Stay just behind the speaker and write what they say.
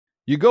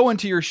You go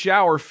into your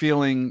shower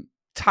feeling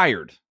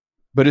tired,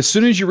 but as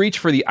soon as you reach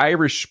for the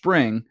Irish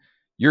Spring,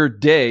 your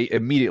day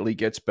immediately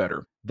gets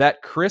better.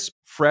 That crisp,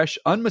 fresh,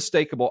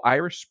 unmistakable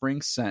Irish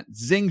Spring scent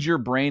zings your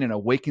brain and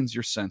awakens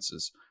your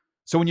senses.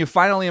 So when you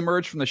finally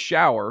emerge from the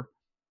shower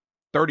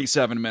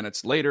 37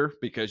 minutes later,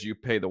 because you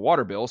pay the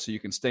water bill so you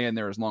can stay in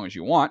there as long as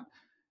you want,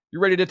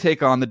 you're ready to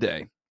take on the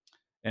day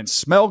and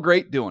smell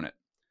great doing it.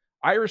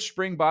 Irish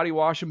Spring Body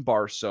Wash and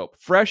Bar Soap.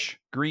 Fresh,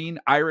 green,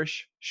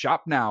 Irish.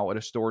 Shop now at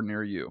a store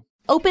near you.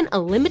 Open a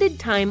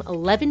limited-time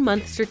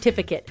 11-month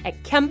certificate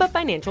at Kemba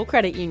Financial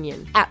Credit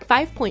Union. At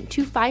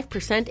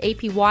 5.25%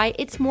 APY,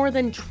 it's more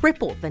than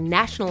triple the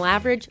national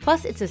average,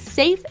 plus it's a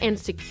safe and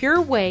secure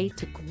way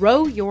to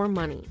grow your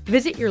money.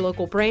 Visit your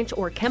local branch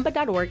or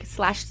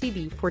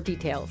kemba.org/CD for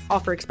details.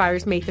 Offer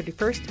expires May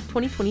 31st,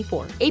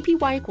 2024.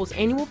 APY equals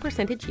annual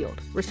percentage yield.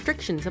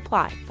 Restrictions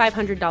apply.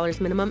 $500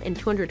 minimum and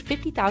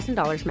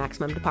 $250,000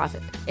 maximum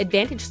deposit.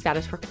 Advantage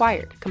status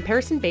required.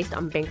 Comparison based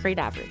on bank rate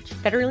average.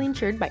 Federally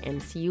insured by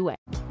NCUA.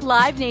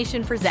 Live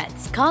Nation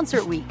presents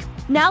Concert Week.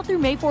 Now through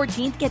May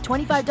 14th, get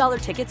 $25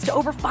 tickets to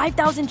over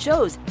 5,000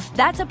 shows.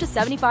 That's up to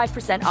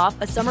 75% off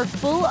a summer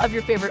full of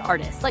your favorite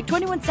artists like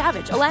 21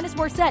 Savage, Alanis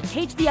Morissette,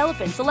 Cage the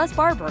Elephant, Celeste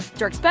Barber,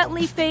 Dierks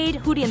Bentley, Fade,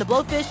 Hootie and the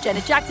Blowfish,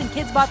 Janet Jackson,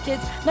 Kidz Bop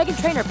Kids, Meghan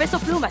Trainor, Peso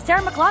Pluma,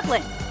 Sarah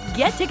McLachlan.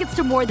 Get tickets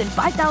to more than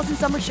 5,000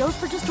 summer shows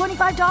for just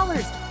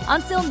 $25.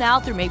 Until now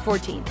through May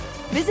 14th.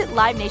 Visit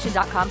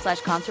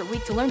LiveNation.com/Concert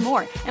Week to learn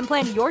more and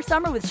plan your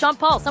summer with Sean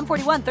Paul, Sum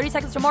 41, 30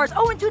 Seconds to Mars,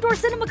 and Two Door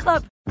Cinema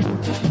Club.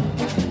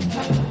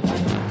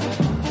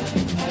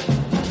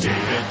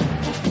 David.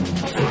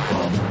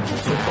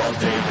 Football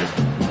David.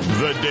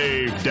 The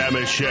Dave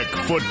Dameshek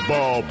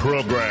Football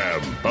Program.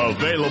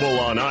 Available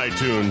on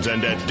iTunes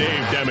and at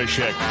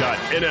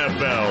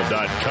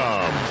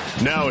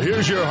davedameshek.nfl.com. Now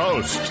here's your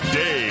host,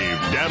 Dave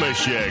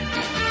Dameshek.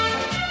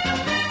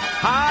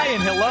 Hi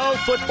and hello,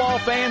 football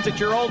fans. It's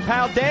your old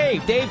pal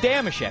Dave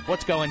Dameshek.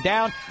 What's going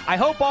down? I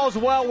hope all's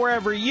well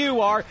wherever you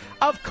are.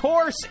 Of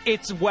course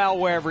it's well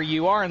wherever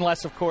you are,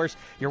 unless, of course,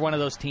 you're one of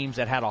those teams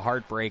that had a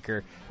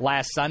heartbreaker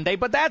last Sunday.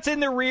 But that's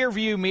in the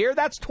rearview mirror.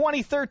 That's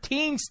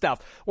 2013 stuff.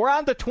 We're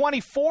on to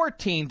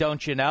 2014,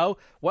 don't you know?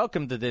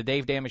 Welcome to the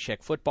Dave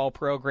Dameshek Football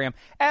Program.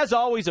 As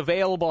always,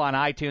 available on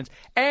iTunes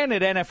and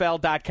at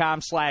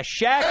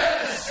NFL.com/Shaq.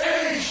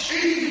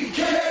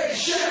 S-H-E-K,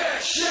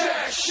 Shaq.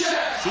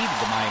 Seated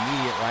to my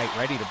immediate right,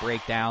 ready to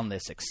break down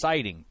this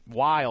exciting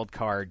wild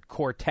card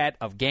quartet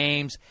of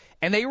games.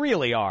 And they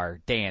really are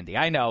dandy.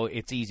 I know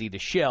it's easy to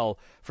shill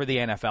for the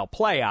NFL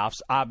playoffs.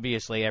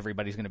 Obviously,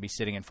 everybody's going to be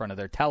sitting in front of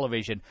their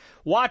television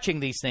watching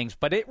these things.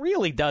 But it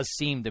really does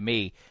seem to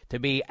me to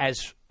be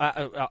as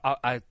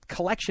a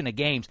collection of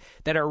games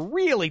that are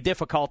really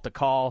difficult to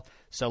call.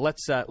 So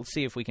let's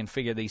see if we can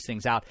figure these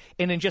things out.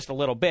 And in just a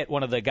little bit,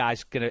 one of the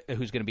guys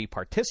who's going to be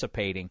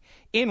participating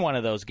in one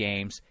of those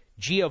games,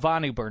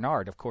 Giovanni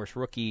Bernard, of course,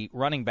 rookie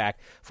running back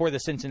for the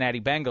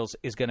Cincinnati Bengals,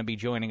 is going to be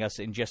joining us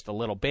in just a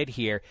little bit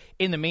here.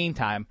 In the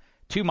meantime,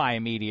 to my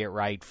immediate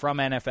right, from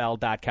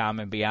NFL.com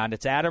and beyond,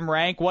 it's Adam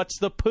Rank. What's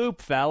the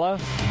poop, fella?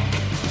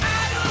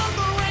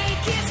 Adam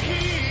Rank is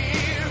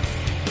here.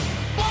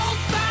 Both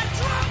fat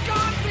drunk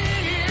on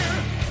beer.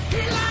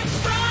 He likes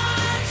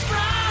fries.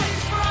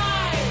 Fries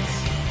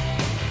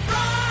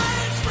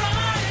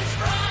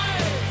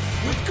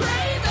with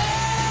gravy.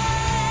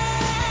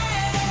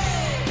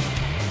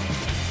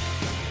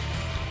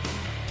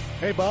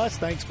 Hey, boss,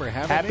 thanks for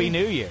having me. Happy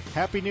New Year.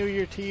 Happy New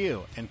Year to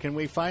you. And can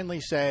we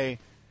finally say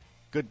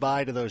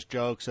goodbye to those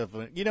jokes of,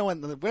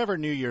 whenever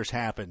New Year's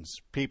happens,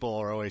 people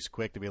are always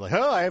quick to be like,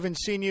 oh, I haven't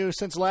seen you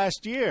since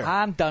last year.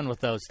 I'm done with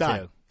those Done.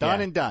 two. Done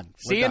Yeah. and done.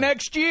 See We're you done.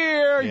 next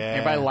year. Yeah.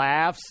 Everybody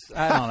laughs.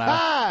 I don't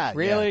know.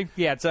 Really?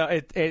 Yeah. So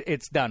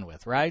it's done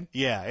with, right?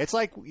 Yeah, it's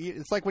like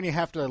when you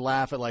have to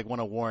laugh at like one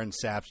of Warren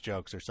Sapp's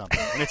jokes or something.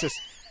 And it's just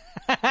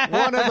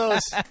one of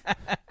those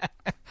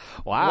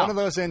Wow. one of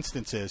those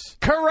instances.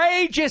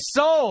 Courageous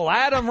soul,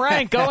 Adam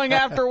Rank, going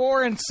after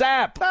Warren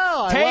Sapp.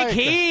 No, I Take like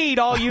heed,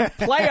 all you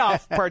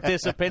playoff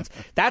participants.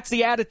 That's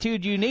the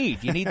attitude you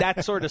need. You need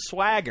that sort of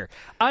swagger.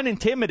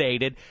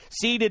 Unintimidated,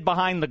 seated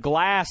behind the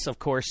glass, of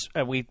course.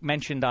 We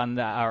mentioned on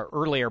our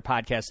earlier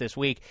podcast this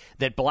week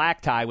that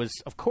Black Tie was,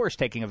 of course,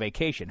 taking a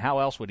vacation. How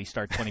else would he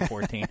start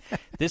 2014?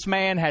 This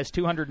man has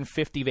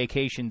 250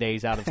 vacation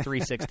days out of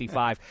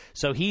 365.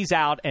 So he's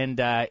out, and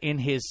in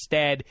his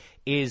stead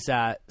is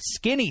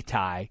Skinny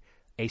Tie,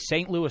 a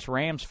St. Louis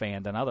Rams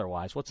fan than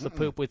otherwise. What's the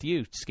poop with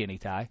you, Skinny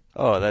Tie?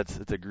 Oh, it's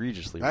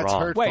egregiously That's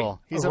wrong.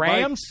 hurtful. Wait, He's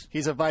Rams?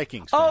 He's a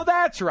Vikings fan. Oh,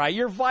 that's right.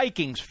 You're a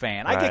Vikings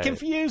fan. I get Right.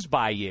 confused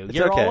by you. It's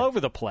You're okay. all over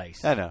the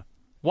place. I know.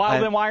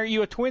 Then why aren't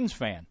you a Twins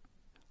fan?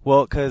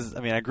 Well, because,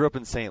 I grew up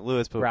in St.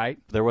 Louis, but Right.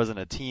 there wasn't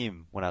a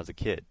team when I was a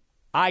kid.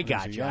 I Who's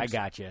got a you. I youngster?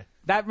 got you.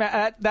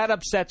 That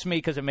upsets me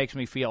because it makes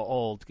me feel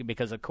old.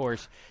 Because of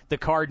course the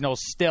Cardinals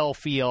still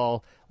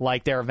feel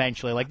like they're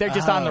eventually they're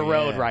just on the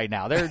road right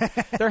now.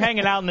 They're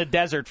hanging out in the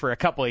desert for a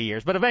couple of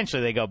years, but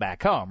eventually they go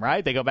back home,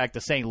 right? They go back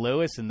to St.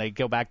 Louis and they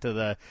go back to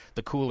the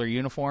cooler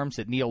uniforms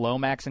that Neil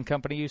Lomax and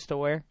company used to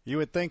wear. You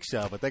would think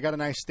so, but they got a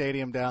nice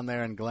stadium down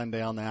there in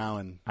Glendale now,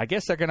 and I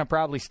guess they're going to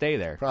probably stay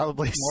there.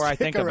 Probably the more I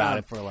think about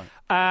it. For a long.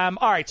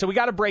 All right, so we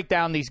got to break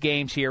down these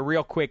games here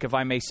real quick, if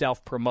I may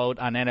self-promote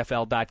on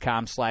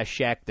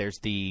NFL.com/Sheck. There's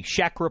the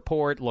Sheck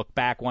Report. Look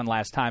back one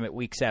last time at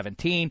Week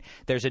 17.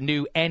 There's a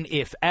new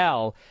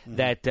NFL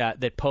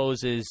that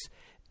poses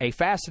a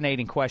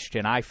fascinating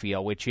question, I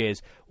feel, which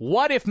is,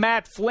 what if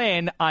Matt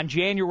Flynn on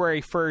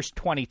January 1st,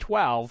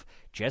 2012,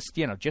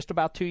 just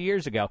about 2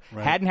 years ago,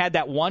 hadn't had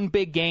that one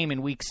big game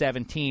in Week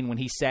 17 when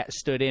he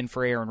stood in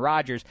for Aaron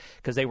Rodgers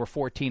because they were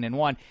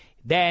 14-1.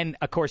 Then,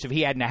 of course, if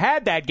he hadn't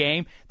had that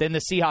game, then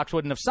the Seahawks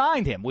wouldn't have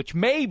signed him, which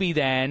maybe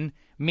then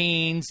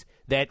means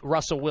that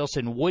Russell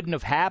Wilson wouldn't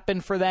have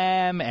happened for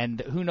them, and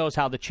who knows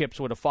how the chips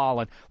would have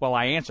fallen. Well,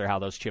 I answer how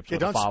those chips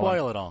would have fallen. Don't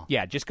spoil it all.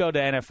 Yeah, just go to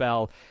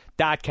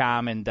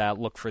NFL.com and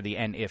look for the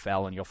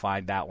NFL, and you'll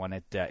find that one.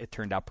 It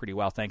turned out pretty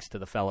well, thanks to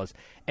the fellas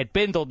at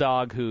Bindle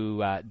Dog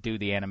who do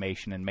the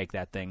animation and make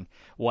that thing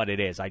what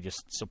it is. I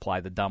just supply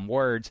the dumb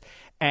words.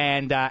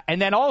 And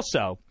then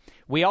also,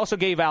 we also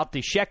gave out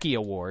the Shecky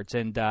Awards,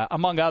 and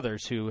among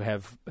others who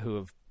have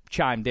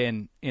chimed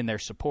in their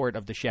support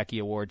of the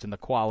Shecky Awards and the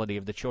quality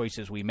of the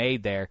choices we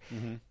made there.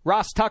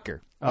 Ross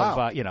Tucker,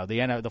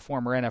 the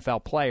former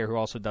NFL player who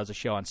also does a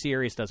show on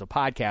Sirius, does a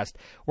podcast.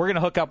 We're going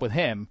to hook up with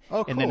him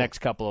in the next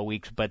couple of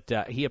weeks, but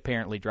he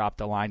apparently dropped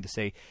a line to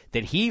say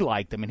that he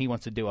liked them and he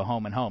wants to do a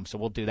home and home, so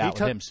we'll do that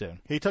with him soon.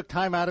 He took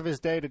time out of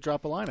his day to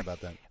drop a line about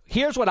that.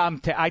 Here's what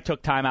I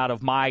took time out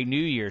of my New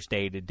Year's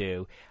Day to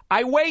do.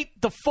 I wait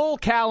the full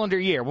calendar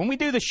year. When we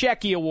do the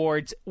Shecky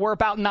Awards, we're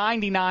about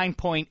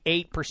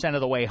 99.8%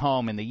 of the way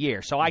home in the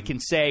year. So I can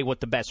say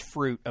what the best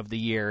fruit of the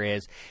year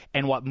is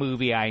and what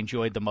movie I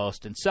enjoyed the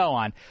most and so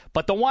on.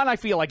 But the one I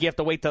feel like you have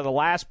to wait to the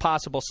last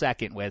possible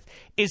second with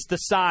is the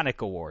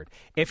Sonic Award.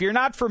 If you're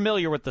not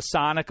familiar with the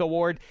Sonic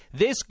Award,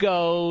 this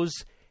goes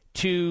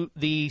to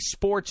the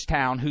sports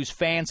town whose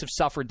fans have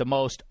suffered the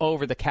most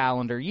over the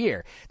calendar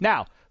year.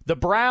 Now, the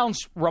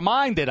Browns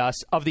reminded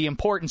us of the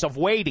importance of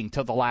waiting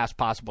till the last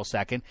possible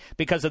second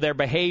because of their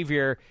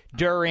behavior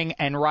during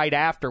and right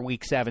after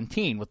Week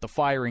 17 with the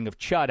firing of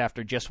Chud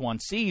after just one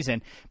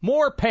season.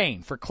 More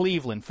pain for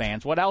Cleveland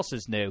fans. What else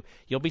is new?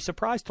 You'll be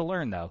surprised to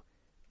learn, though.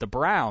 The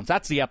Browns,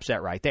 that's the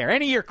upset right there.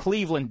 Any year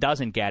Cleveland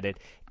doesn't get it,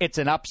 it's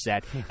an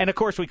upset. And, of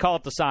course, we call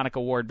it the Sonic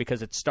Award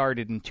because it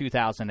started in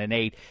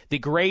 2008, the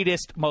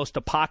greatest, most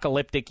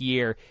apocalyptic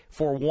year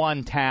for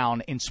one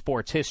town in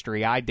sports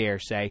history, I dare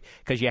say,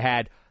 because you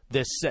had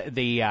the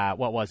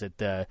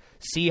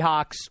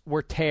Seahawks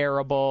were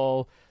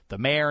terrible, the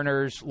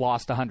Mariners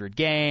lost 100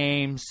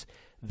 games,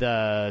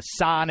 the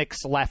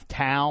Sonics left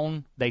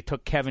town. They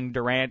took Kevin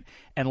Durant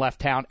and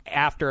left town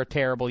after a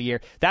terrible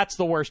year. That's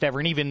the worst ever.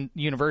 And even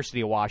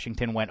University of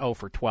Washington went 0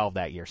 for 12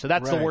 that year. So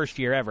that's the worst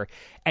year ever.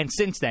 And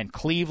since then,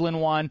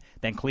 Cleveland won.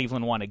 Then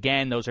Cleveland won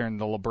again. Those are in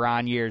the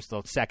LeBron years,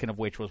 the second of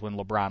which was when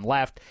LeBron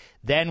left.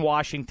 Then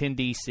Washington,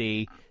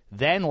 D.C.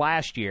 Then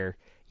last year,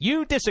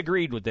 you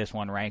disagreed with this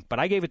one, Rank, but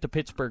I gave it to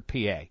Pittsburgh, PA.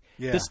 Yeah.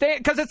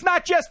 Because it's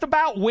not just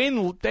about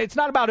win. It's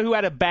not about who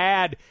had a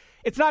bad.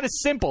 It's not as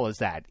simple as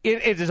that.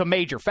 It is a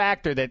major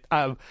factor that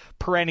a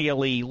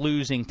perennially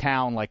losing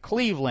town like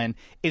Cleveland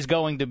is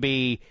going to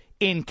be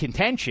in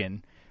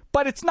contention.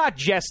 But it's not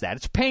just that.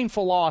 It's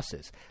painful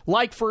losses.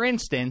 Like, for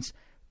instance,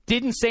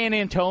 didn't San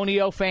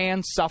Antonio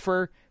fans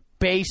suffer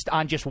based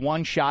on just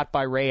one shot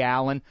by Ray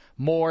Allen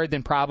more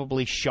than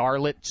probably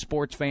Charlotte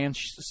sports fans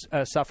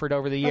suffered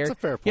over the year? That's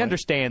a fair point. You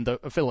understand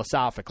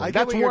philosophically. I get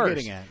That's what you're worse.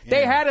 getting at. Yeah.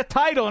 They had a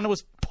title and it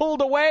was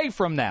pulled away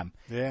from them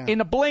in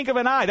the blink of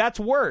an eye. That's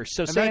worse.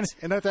 So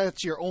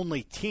that's your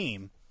only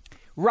team.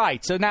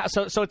 Right. So now,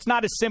 so it's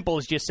not as simple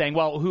as just saying,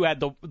 well, who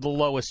had the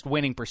lowest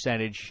winning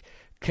percentage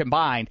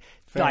combined.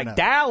 Fair like enough.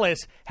 Dallas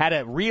had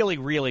a really,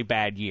 really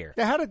bad year.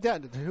 Yeah, how did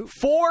that?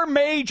 4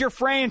 major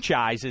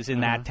franchises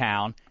in that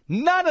town.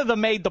 None of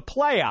them made the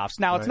playoffs.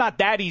 Now, it's not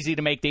that easy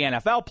to make the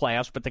NFL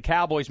playoffs, but the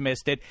Cowboys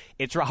missed it.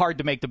 It's hard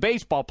to make the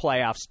baseball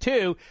playoffs,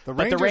 too,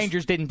 but the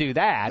Rangers didn't do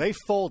that. They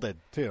folded,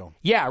 too.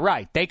 Yeah,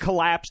 right. They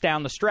collapsed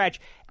down the stretch.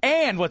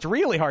 And what's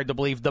really hard to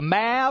believe, the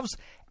Mavs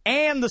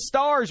and the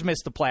Stars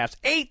missed the playoffs.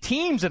 8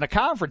 teams in a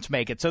conference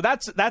make it. So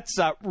that's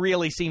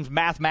really seems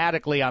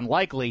mathematically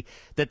unlikely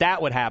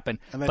that would happen.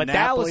 But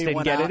Dallas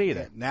didn't get it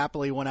either.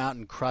 Napoli went out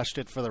and crushed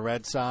it for the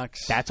Red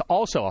Sox. That's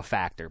also a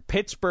factor.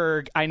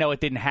 Pittsburgh, I know it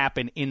didn't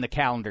happen in the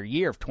calendar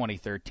year of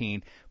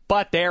 2013,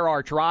 but their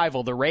arch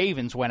rival, the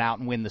Ravens, went out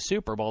and win the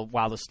Super Bowl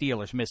while the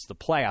Steelers missed the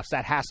playoffs.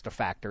 That has to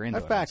factor into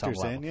it. That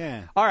factors in,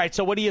 yeah. All right,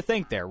 so what do you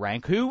think there,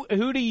 Rank? Who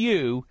do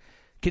you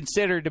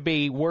consider to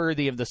be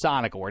worthy of the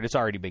Sonic Award? It's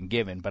already been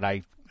given, but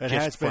I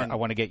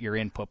want to get your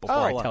input before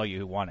I tell you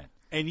who won it.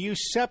 And you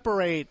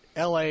separate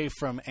L.A.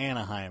 from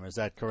Anaheim, is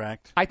that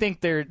correct? I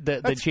think they're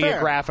the That's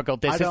geographical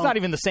fair. distance. It's not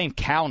even the same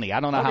county. I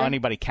don't know how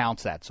anybody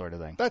counts that sort of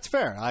thing. That's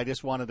fair. I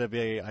just wanted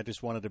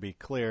to be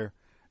clear.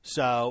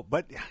 So,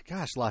 but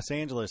gosh, Los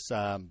Angeles.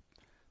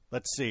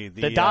 Let's see.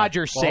 The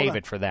Dodgers save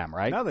it for them,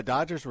 right? No, the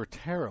Dodgers were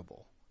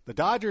terrible. The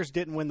Dodgers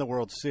didn't win the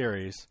World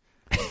Series,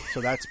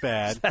 so that's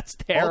bad. That's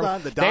terrible. Hold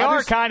on, the they are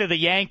Dodgers- kind of the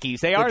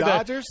Yankees. They are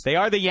Dodgers? They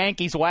are the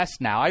Yankees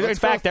West now. In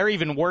fact, they're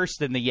even worse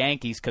than the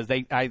Yankees because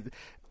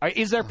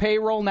is their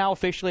payroll now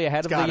officially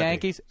ahead of the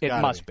Yankees? It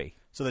must be.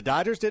 So the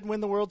Dodgers didn't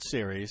win the World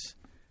Series.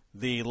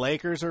 The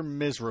Lakers are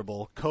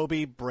miserable.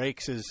 Kobe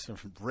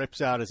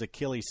rips out his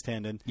Achilles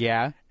tendon.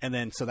 Yeah. And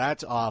then, so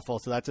that's awful.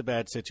 So that's a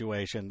bad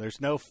situation. There's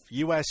no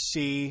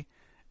USC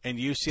and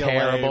UCLA.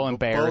 Terrible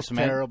embarrassment.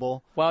 Both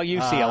terrible. Well,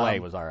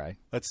 UCLA was all right.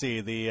 Let's see.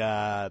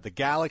 The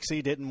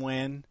Galaxy didn't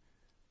win.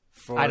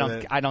 I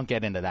don't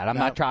get into that. I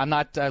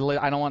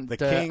don't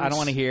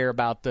want to hear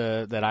about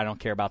that. I don't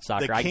care about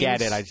soccer. I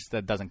get it.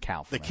 That doesn't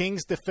count for me. The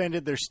Kings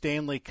defended their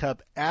Stanley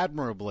Cup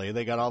admirably.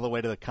 They got all the way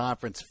to the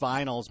conference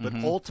finals, but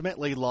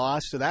ultimately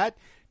lost. So that,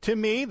 to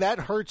me, that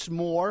hurts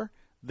more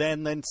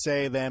than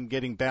say them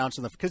getting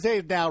bounced because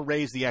they've now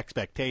raised the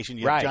expectation.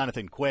 You have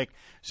Jonathan Quick.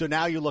 So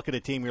now you look at a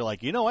team, you're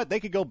like, you know what? They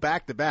could go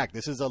back to back.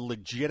 This is a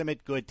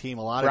legitimate good team.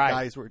 A lot of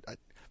guys were.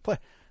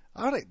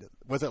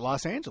 Was it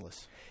Los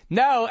Angeles?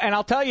 No, and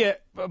I'll tell you,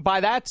 by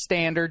that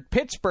standard,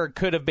 Pittsburgh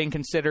could have been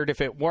considered if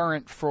it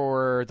weren't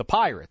for the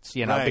Pirates,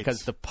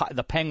 because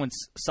the Penguins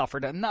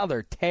suffered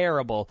another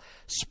terrible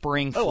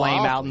spring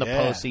flame out in the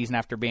postseason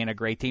after being a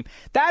great team.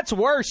 That's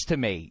worse to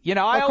me.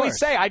 I always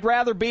say I'd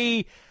rather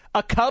be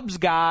a Cubs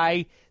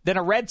guy than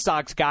a Red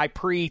Sox guy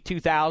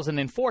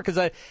pre-2004 because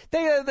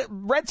the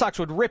Red Sox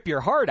would rip your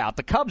heart out.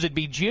 The Cubs would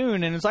be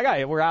June, and it's like,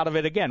 hey, we're out of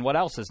it again. What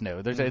else is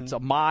new? It's a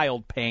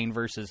mild pain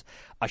versus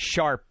a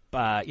sharp,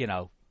 knife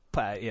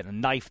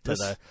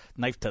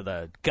to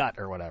the gut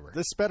or whatever.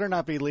 This better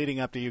not be leading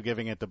up to you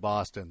giving it to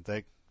Boston.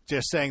 They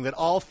just saying that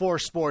all four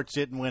sports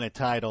didn't win a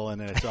title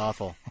and it's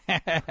awful.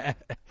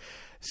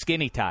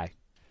 Skinny tie.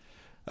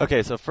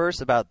 Okay, so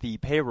first about the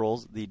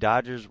payrolls, the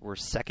Dodgers were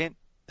second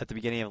at the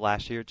beginning of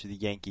last year to the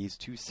Yankees,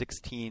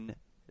 216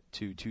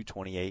 to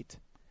 228.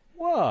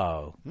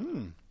 Whoa.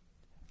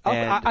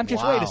 I'm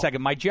just wait a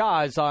second. My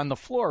jaw is on the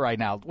floor right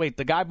now. Wait,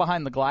 the guy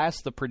behind the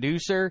glass, the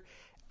producer,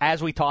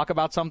 as we talk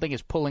about something,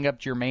 is pulling up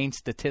Jermaine's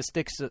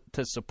statistics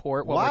to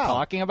support what we're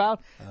talking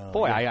about.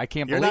 I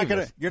can't believe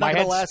it. My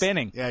head's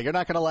spinning. Yeah, you're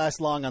not going to last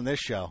long on this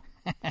show.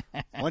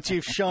 Once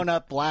you've shown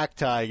up black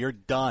tie, you're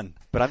done.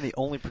 But I'm the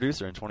only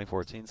producer in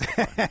 2014 so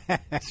far.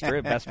 That's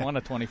true. Best one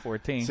of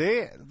 2014.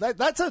 See,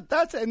 that's a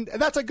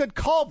good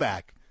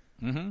callback.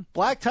 Mm-hmm.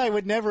 Black tie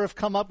would never have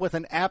come up with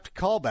an apt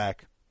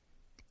callback.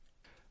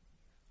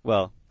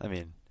 Well, I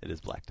mean, it is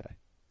black tie.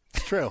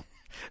 It's true.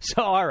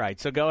 So, all right.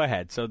 So, go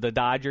ahead. So, the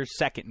Dodgers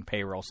second in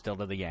payroll still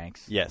to the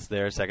Yanks. Yes,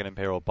 they're second in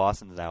payroll.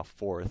 Boston's now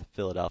fourth.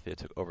 Philadelphia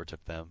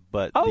overtook them.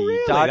 But really?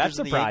 Dodgers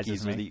That and the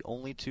Yankees me. are the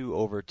only two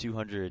over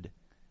 200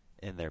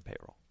 in their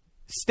payroll.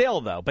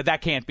 Still, though, but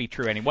that can't be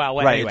true anymore.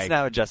 Well, right, anyway. It's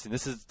now adjusting.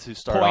 This is to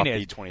start Point off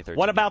is, the 2013.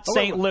 What about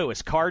St.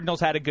 Louis?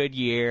 Cardinals had a good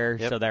year,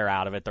 so they're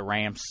out of it. The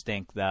Rams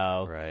stink,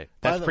 though. Right.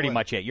 That's pretty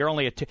much it. You're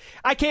only a two.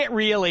 I can't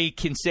really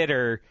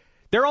consider.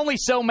 There are only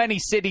so many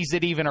cities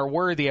that even are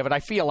worthy of it. I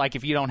feel like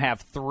if you don't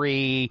have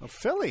three,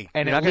 Philly,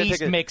 and at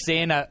least mix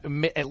in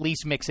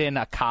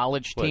a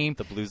college team.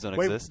 The Blues don't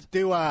exist.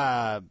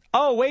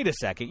 Oh, wait a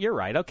second. You're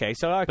right. Okay,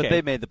 But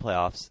they made the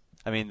playoffs.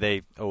 I mean,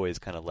 they always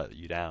kind of let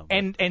you down.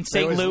 And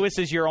St. Louis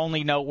is your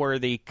only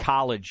noteworthy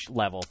college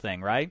level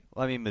thing, right?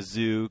 Well, I mean,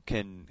 Mizzou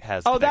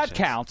has. Oh, that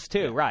counts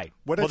too, right?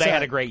 Well, they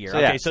had a great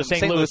year. So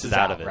St. Louis is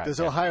out of it. Right.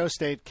 Does Ohio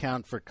State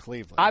count for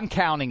Cleveland? I'm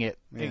counting it.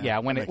 Yeah,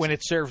 when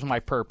it serves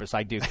my purpose,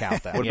 I do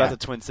count that. What about the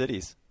Twin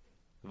Cities?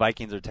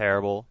 Vikings are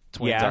terrible.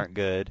 Twins aren't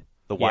good.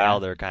 The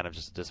Wild are kind of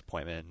just a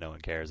disappointment. No one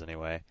cares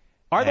anyway.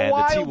 Are the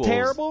Wild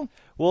terrible?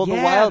 Well, the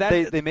Wild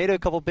they made a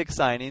couple big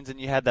signings,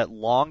 and you had that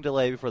long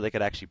delay before they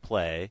could actually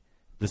play.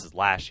 This is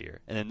last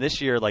year, and then this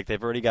year, like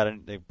they've already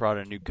they brought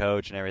in a new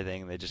coach and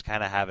everything. And they just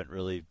kind of haven't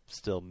really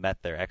still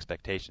met their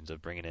expectations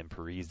of bringing in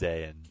Parise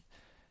and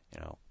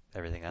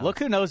everything else. Look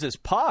who knows his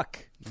puck.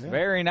 Yeah.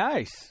 Very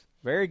nice,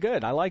 very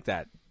good. I like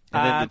that.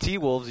 And then the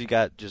T-Wolves, you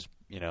got just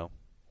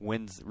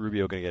when's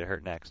Rubio going to get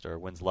hurt next, or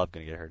when's Love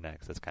going to get hurt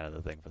next? That's kind of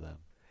the thing for them.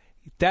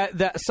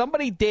 That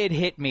somebody did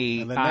hit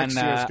me. And then next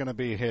year's going to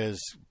be his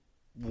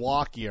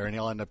walk year, and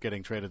he'll end up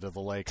getting traded to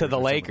the Lakers. To the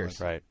Lakers,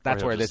 right?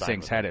 That's where this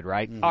thing's headed,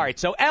 right? Mm-hmm. All right,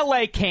 so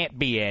L.A. can't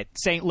be it.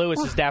 St. Louis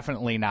is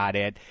definitely not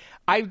it.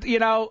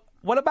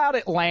 What about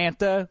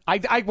Atlanta?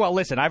 Well,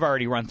 listen, I've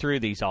already run through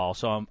these all,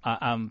 so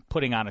I'm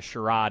putting on a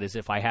charade as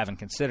if I haven't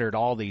considered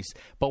all these.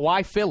 But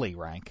why Philly,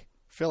 Rank?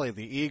 Philly,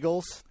 the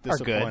Eagles,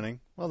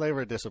 disappointing. Well, they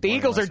were disappointing. The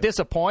Eagles are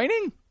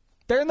disappointing?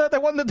 They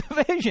won the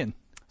division.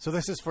 So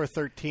this is for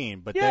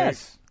 13, but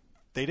yes.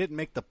 They didn't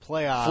make the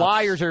playoffs.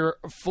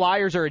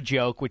 Flyers are a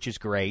joke, which is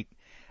great.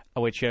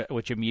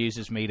 which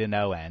amuses me to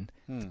no end.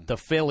 The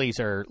Phillies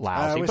are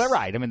lousy, but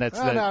right. I mean, that's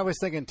I was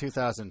thinking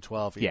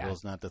 2012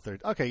 Eagles, not the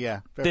third. Okay,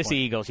 yeah. This point.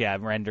 Eagles,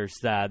 renders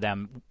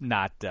them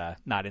not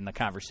in the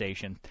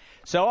conversation.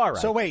 So all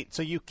right. So wait,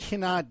 so you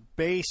cannot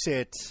base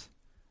it.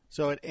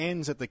 So it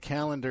ends at the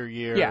calendar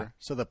year. Yeah.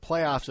 So the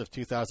playoffs of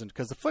 2000,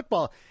 because the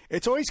football,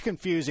 it's always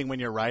confusing when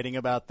you're writing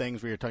about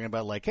things where you're talking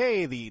about like,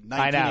 hey, the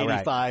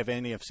 1985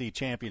 NFC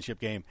Championship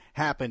game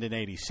happened in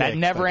 '86. That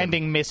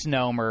never-ending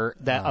misnomer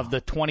of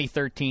the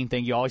 2013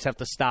 thing. You always have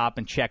to stop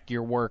and check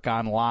your work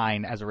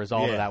online as a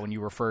result of that when you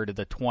refer to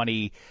the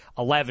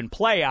 2011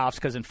 playoffs,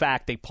 because in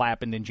fact they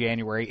happened in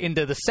January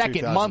into the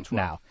second month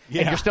now,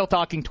 and you're still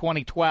talking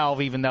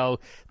 2012, even though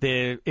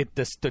the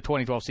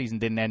 2012 season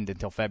didn't end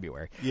until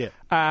February. Yeah.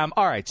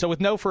 All right, so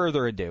with no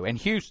further ado, and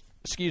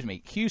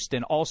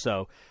Houston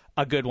also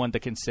a good one to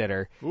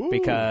consider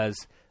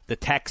because the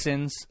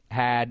Texans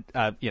had,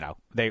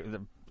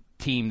 the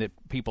team that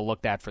people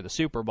looked at for the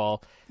Super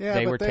Bowl. Yeah,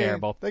 they were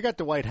terrible. They got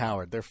Dwight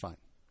Howard. They're fine.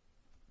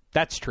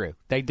 That's true.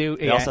 They do.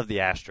 They also have the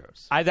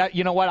Astros.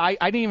 You know what? I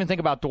didn't even think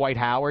about Dwight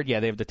Howard. Yeah,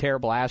 they have the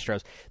terrible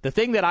Astros. The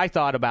thing that I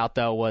thought about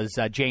though was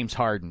James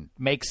Harden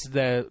makes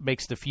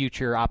the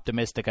future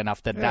optimistic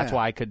enough that that's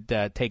why I could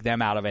take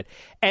them out of it.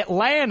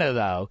 Atlanta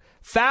though,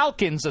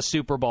 Falcons a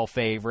Super Bowl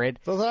favorite.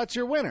 So that's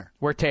your winner.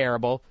 We're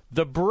terrible.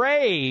 The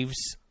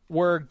Braves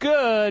were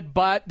good,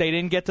 but they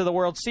didn't get to the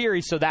World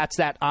Series, so that's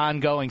that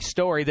ongoing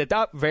story.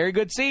 Very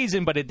good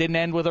season, but it didn't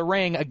end with a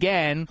ring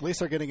again. At least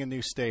they're getting a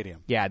new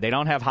stadium. Yeah, they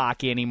don't have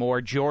hockey anymore.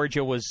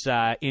 Georgia was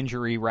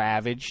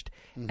injury-ravaged.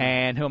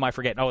 And who am I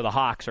forgetting? Oh, the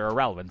Hawks are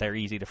irrelevant. They're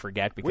easy to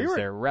forget because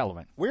they're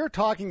irrelevant. We were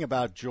talking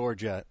about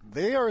Georgia.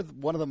 They are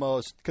one of the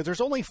most – because there's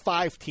only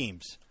 5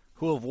 teams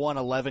who have won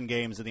 11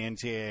 games in the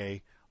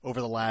NCAA over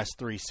the last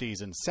 3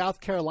 seasons, South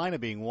Carolina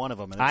being one of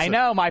them. And I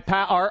know. My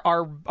pal,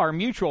 our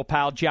mutual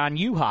pal, John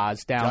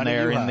Uhas,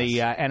 in the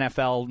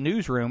NFL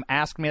newsroom,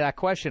 asked me that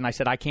question. I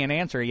said, I can't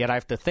answer it yet. I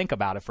have to think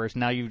about it first.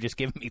 Now you've just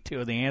given me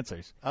 2 of the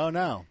answers. Oh,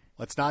 no.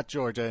 It's not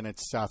Georgia, and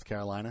it's South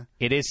Carolina.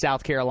 It is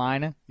South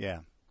Carolina? Yeah.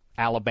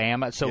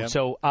 Alabama.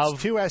 So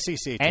of 2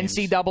 SEC teams.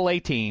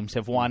 NCAA teams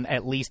have won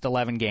at least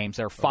 11 games.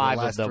 There are 5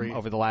 of them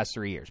over the last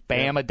 3 years.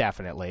 Bama,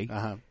 definitely.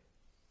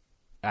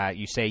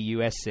 You say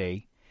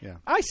USC. Yeah.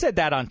 I said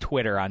that on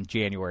Twitter on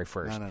January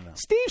 1st. No.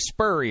 Steve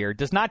Spurrier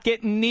does not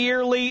get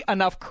nearly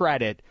enough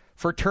credit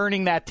for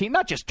turning that team,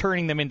 not just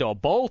turning them into a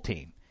bowl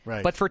team,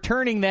 but for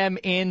turning them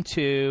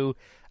into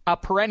a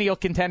perennial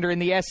contender in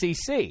the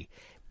SEC.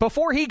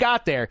 Before he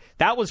got there,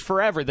 that was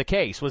forever the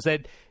case, was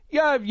that,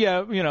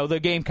 the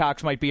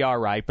Gamecocks might be all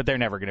right, but they're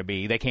never going to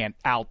be. They can't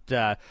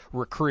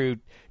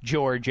recruit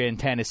Georgia and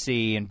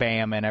Tennessee and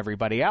Bama and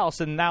everybody else.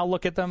 And now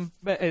look at them.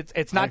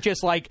 It's not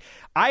just like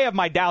I have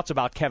my doubts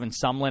about Kevin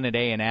Sumlin at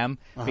A&M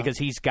because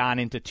he's gone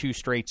into 2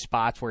 straight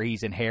spots where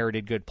he's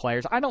inherited good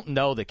players. I don't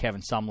know that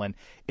Kevin Sumlin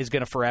is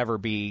going to forever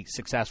be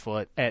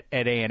successful at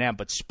A&M,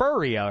 but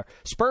Spurrier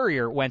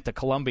went to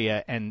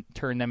Columbia and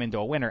turned them into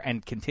a winner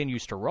and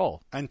continues to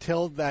roll.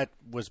 Until that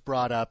was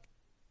brought up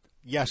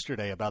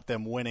yesterday about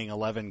them winning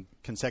 11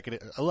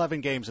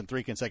 games in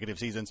 3 consecutive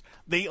seasons.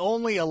 The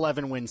only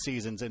 11-win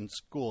seasons in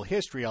school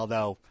history,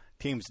 although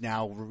teams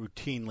now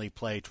routinely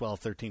play 12,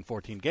 13,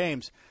 14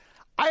 games.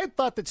 I had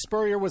thought that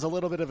Spurrier was a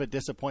little bit of a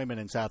disappointment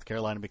in South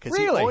Carolina because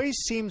he always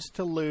seems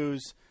to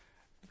lose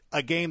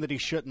a game that he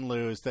shouldn't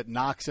lose that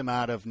knocks him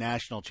out of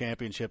national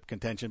championship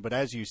contention. But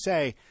as you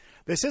say,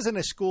 this isn't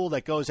a school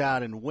that goes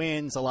out and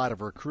wins a lot of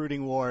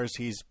recruiting wars.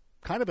 He's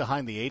kind of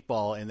behind the 8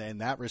 ball in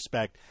that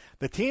respect.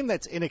 The team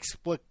that's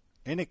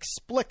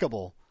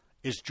inexplicable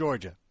is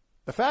Georgia.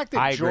 The fact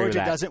that Georgia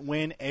doesn't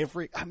win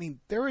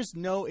there is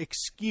no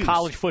excuse.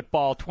 College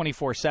football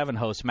 24/7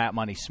 host Matt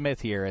Money Smith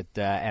here at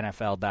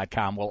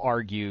NFL.com will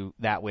argue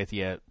that with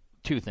you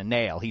tooth and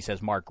nail. He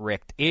says Mark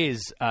Richt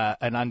is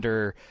an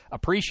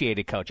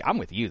underappreciated coach. I'm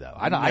with you, though.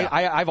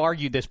 I've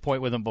argued this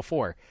point with him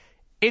before.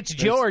 It's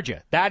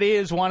Georgia. That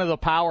is one of the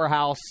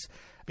powerhouse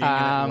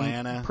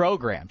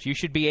programs. You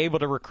should be able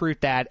to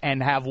recruit that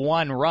and have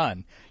one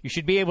run. You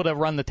should be able to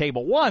run the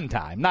table one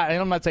time.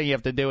 I'm not saying you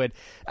have to do it.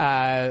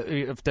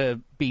 You have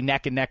to be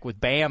neck and neck with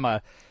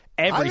Bama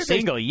every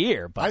single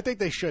year. But I think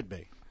they should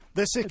be.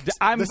 The success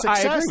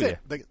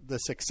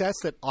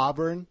that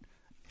Auburn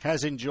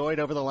has enjoyed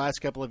over the last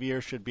couple of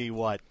years should be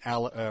what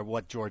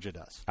Georgia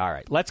does. All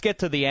right, let's get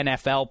to the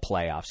NFL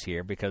playoffs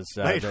here because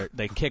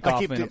they kick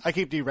off. I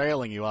keep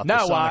derailing you off.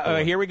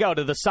 Here we go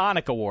to the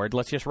Sonic Award.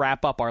 Let's just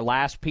wrap up our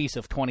last piece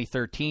of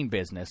 2013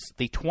 business.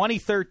 The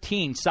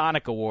 2013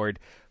 Sonic Award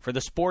for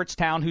the sports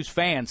town whose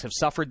fans have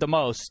suffered the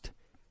most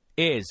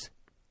is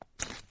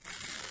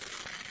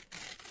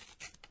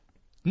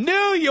New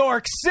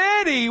York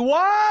City.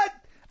 What?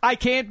 I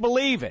can't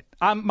believe it.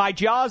 My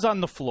jaw's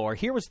on the floor.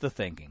 Here was the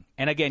thinking.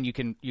 And again, you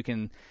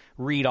can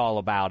read all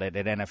about it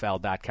at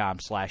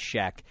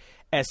NFL.com/Sheck,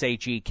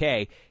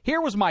 SHEK. Here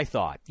was my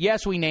thought.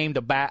 Yes, we named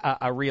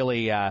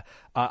a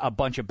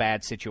bunch of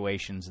bad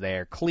situations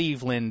there.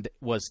 Cleveland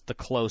was the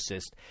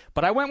closest.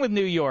 But I went with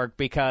New York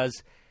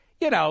because,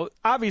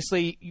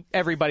 obviously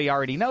everybody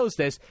already knows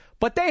this,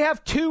 but they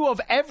have 2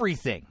 of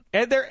everything.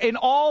 And they're in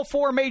all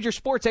 4 major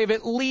sports. They have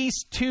at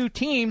least 2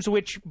 teams,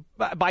 which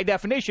by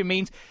definition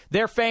means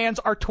their fans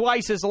are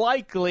twice as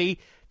likely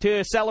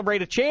to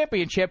celebrate a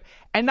championship.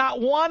 And not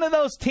one of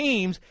those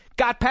teams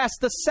got past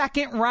the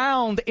second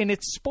round in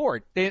its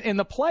sport, in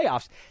the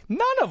playoffs.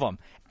 None of them.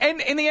 And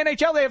in the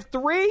NHL, they have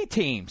 3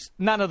 teams.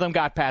 None of them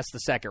got past the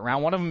second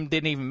round. One of them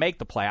didn't even make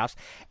the playoffs.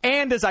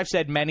 And as I've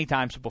said many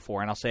times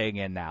before, and I'll say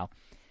again now,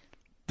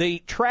 the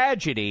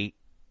tragedy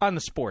on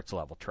the sports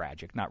level,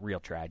 tragic, not real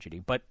tragedy,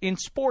 but in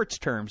sports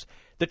terms,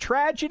 the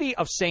tragedy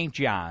of St.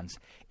 John's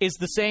is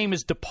the same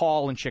as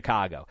DePaul in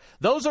Chicago.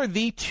 Those are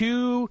the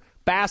 2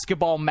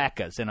 basketball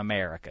meccas in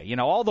America.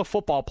 All the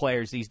football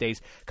players these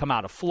days come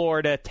out of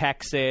Florida,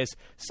 Texas,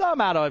 some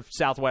out of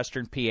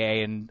southwestern PA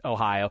and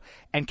Ohio,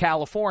 and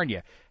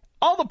California.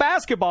 All the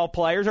basketball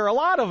players, or a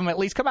lot of them at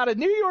least, come out of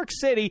New York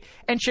City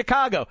and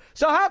Chicago.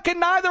 So how can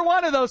neither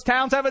one of those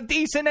towns have a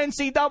decent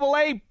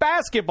NCAA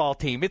basketball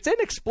team? It's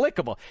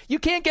inexplicable. You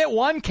can't get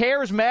one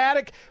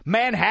charismatic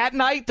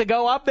Manhattanite to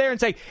go up there and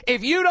say,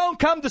 if you don't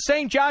come to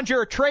St. John's,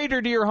 you're a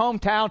traitor to your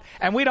hometown,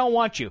 and we don't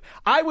want you.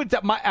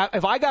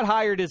 If I got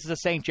hired as the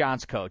St.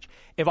 John's coach,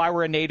 if I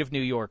were a native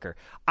New Yorker,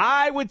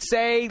 I would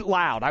say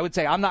loud. I would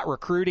say I'm not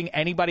recruiting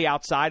anybody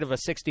outside of a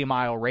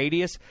 60-mile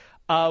radius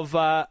of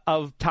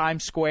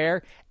Times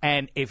Square,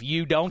 and if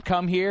you don't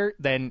come here,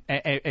 then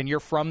and you're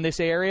from this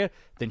area,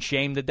 then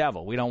shame the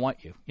devil. We don't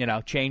want you.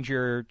 Change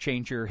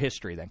your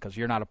history then, because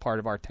you're not a part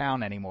of our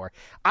town anymore.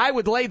 I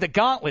would lay the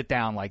gauntlet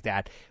down like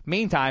that.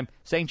 Meantime,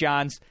 St.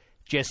 John's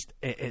just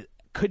it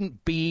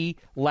couldn't be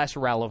less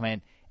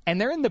relevant. And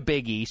they're in the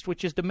Big East,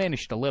 which is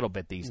diminished a little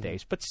bit these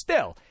days. But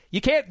still,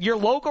 you can't. Your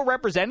local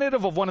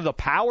representative of one of the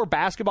power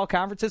basketball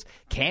conferences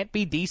can't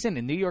be decent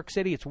in New York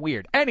City. It's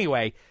weird.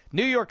 Anyway,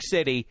 New York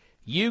City,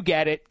 you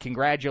get it.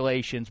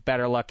 Congratulations.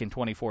 Better luck in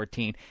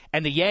 2014.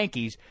 And the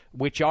Yankees,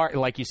 which are,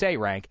 like you say,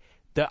 Rank,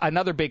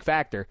 another big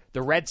factor,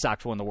 the Red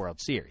Sox won the World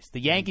Series. The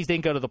Yankees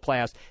didn't go to the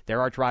playoffs. Their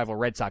arch rival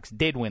Red Sox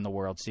did win the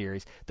World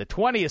Series. The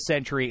 20th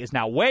century is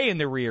now way in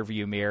the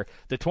rearview mirror.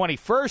 The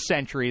 21st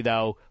century,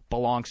 though,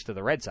 belongs to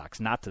the Red Sox,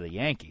 not to the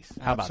Yankees.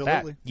 How about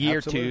that? Year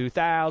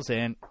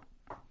 2000.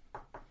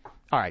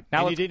 All right.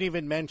 Now you didn't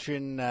even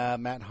mention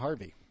Matt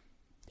Harvey.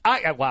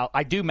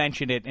 I do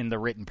mention it in the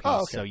written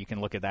piece, so you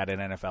can look at that at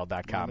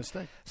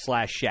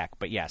NFL.com/Sheck.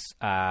 But yes,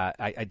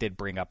 I did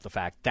bring up the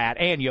fact that,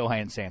 and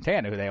Johan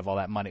Santana, who they have all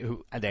that money,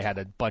 who they had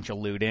a bunch of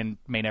loot in,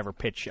 may never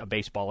pitch a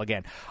baseball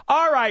again.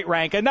 All right,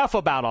 Rank, enough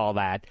about all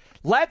that.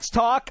 Let's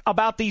talk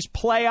about these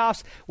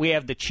playoffs. We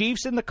have the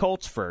Chiefs and the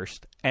Colts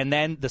first, and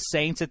then the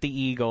Saints at the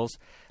Eagles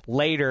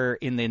later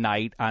in the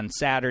night on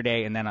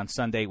Saturday, and then on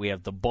Sunday we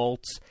have the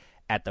Bolts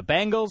at the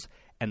Bengals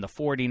and the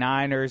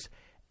 49ers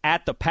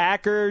at the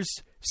Packers.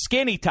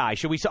 Skinny tie.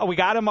 We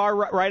got him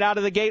right out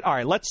of the gate? All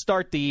right, let's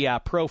start the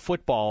pro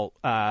football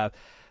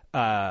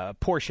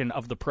portion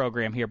of the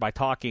program here by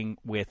talking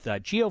with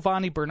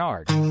Giovanni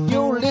Bernard.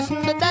 You're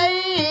listening to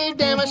Dave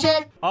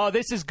Dameshek. Oh,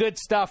 this is good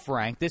stuff,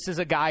 Frank. This is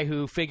a guy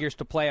who figures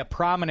to play a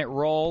prominent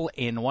role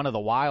in one of the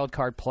wild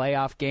card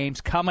playoff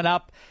games coming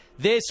up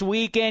this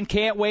weekend.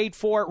 Can't wait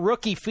for it.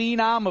 Rookie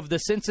phenom of the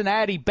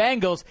Cincinnati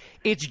Bengals.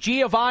 It's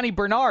Giovanni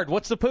Bernard.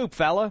 What's the poop,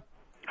 fella?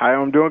 Hi,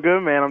 I'm doing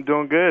good, man. I'm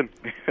doing good.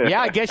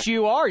 Yeah, I guess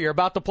you are. You're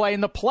about to play in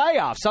the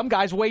playoffs. Some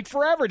guys wait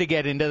forever to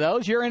get into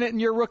those. You're in it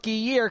in your rookie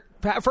year.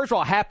 First of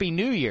all, Happy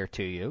New Year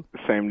to you.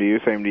 Same to you,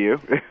 same to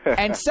you.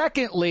 And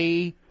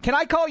secondly, can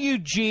I call you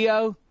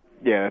Gio?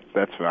 Yeah,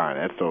 that's fine.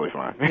 That's totally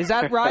fine. Is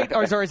that right?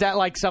 Or is that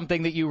like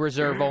something that you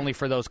reserve only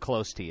for those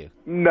close to you?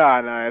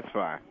 No, that's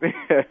fine.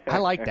 I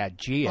like that,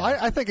 Gio. Well,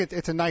 I think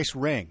it's a nice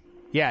ring.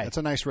 Yeah, it's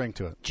a nice ring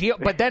to it.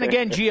 But then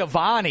again,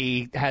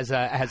 Giovanni has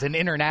an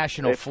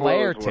international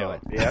flair to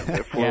it. Yeah,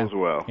 it flows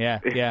well. Yeah.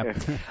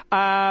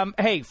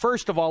 Hey,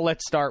 first of all,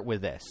 let's start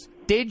with this.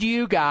 Did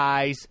you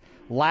guys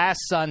last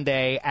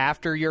Sunday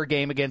after your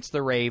game against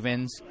the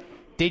Ravens,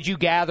 did you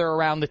gather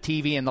around the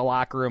TV in the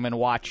locker room and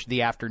watch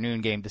the afternoon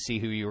game to see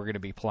who you were going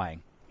to be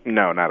playing?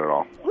 No, not at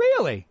all.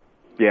 Really?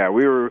 Yeah,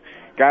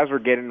 guys were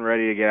getting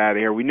ready to get out of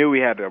here. We knew we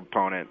had the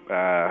opponent.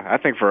 I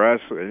think for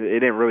us, it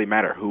didn't really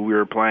matter who we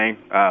were playing.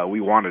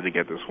 We wanted to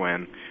get this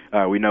win.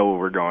 We know what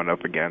we're going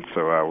up against,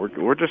 so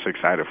we're just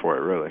excited for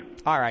it, really.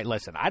 All right,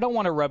 listen, I don't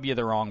want to rub you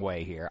the wrong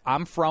way here.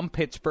 I'm from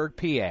Pittsburgh,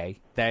 PA.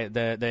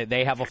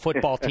 They have a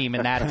football team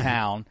in that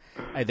town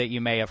that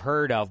you may have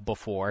heard of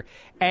before.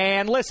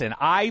 And listen,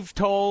 I've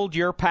told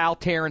your pal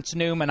Terrence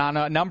Newman on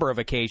a number of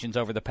occasions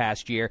over the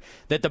past year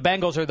that the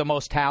Bengals are the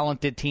most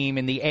talented team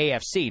in the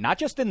AFC, not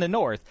just in the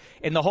North,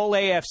 in the whole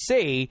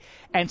AFC.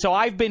 And so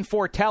I've been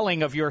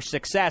foretelling of your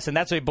success, and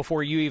that's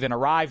before you even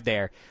arrived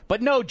there.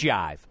 But no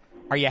jive.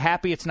 Are you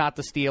happy it's not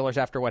the Steelers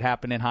after what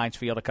happened in Heinz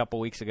Field a couple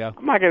weeks ago?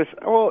 I'm not gonna.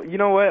 Well, you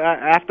know what?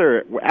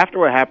 After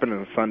what happened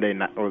on Sunday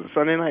night, was it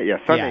Sunday night? Yeah,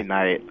 Sunday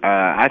night.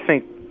 I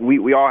think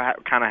we all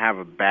kind of have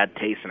a bad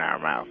taste in our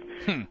mouth.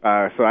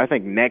 So I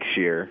think next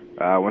year,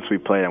 once we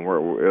play them,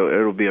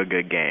 it'll be a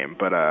good game.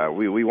 But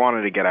we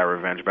wanted to get our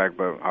revenge back,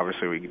 but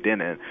obviously we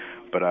didn't.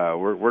 But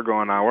we're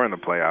going on. We're in the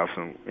playoffs,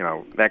 and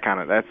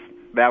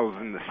that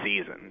was in the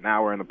season.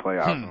 Now we're in the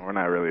playoffs, and we're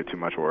not really too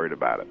much worried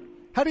about it.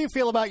 How do you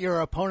feel about your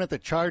opponent, the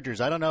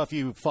Chargers? I don't know if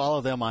you follow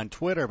them on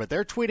Twitter, but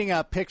they're tweeting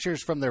out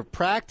pictures from their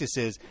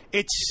practices.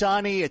 It's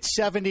sunny. It's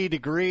 70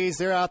 degrees.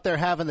 They're out there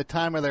having the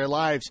time of their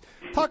lives.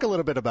 Talk a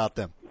little bit about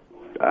them.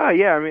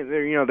 Yeah, I mean,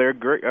 they're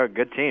a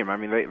good team. I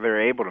mean,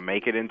 they're able to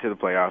make it into the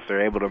playoffs.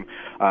 They're able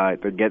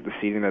to get the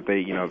season that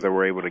they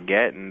were able to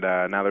get, and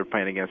now they're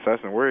playing against us,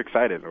 and we're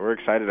excited. We're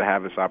excited to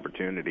have this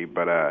opportunity.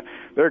 But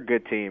they're a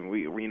good team.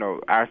 We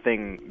our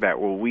thing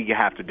that we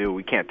have to do,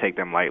 we can't take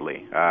them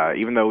lightly.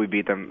 Even though we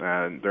beat them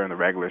during the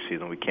regular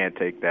season, we can't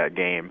take that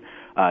game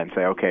and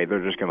say, okay,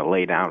 they're just going to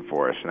lay down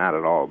for us. Not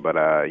at all. But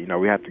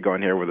we have to go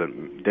in here with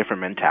a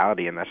different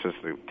mentality, and that's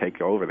just to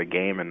take over the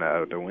game and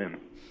to win.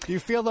 Do you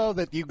feel, though,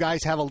 that you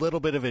guys have a little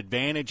bit of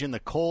advantage in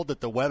the cold,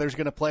 that the weather's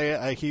going to play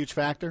a huge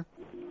factor?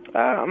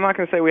 I'm not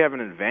going to say we have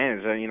an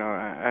advantage.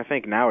 I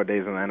think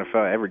nowadays in the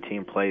NFL, every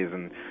team plays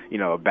in,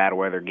 a bad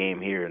weather game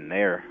here and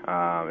there.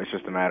 It's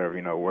just a matter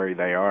of, where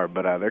they are.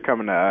 But they're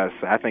coming to us.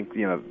 I think,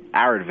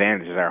 our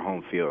advantage is our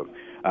home field.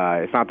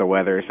 It's not the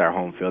weather, it's our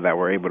home field that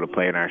we're able to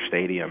play in our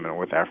stadium and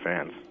with our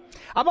fans.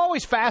 I'm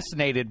always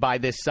fascinated by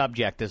this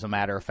subject, as a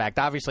matter of fact.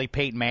 Obviously,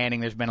 Peyton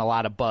Manning, there's been a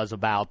lot of buzz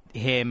about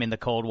him in the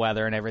cold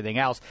weather and everything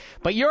else.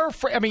 But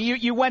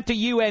you went to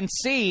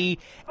UNC,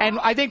 and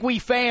I think we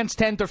fans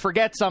tend to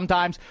forget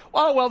sometimes,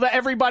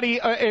 everybody,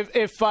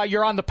 if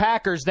you're on the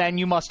Packers, then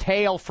you must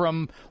hail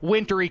from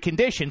wintry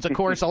conditions. Of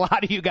course, a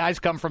lot of you guys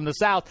come from the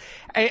South.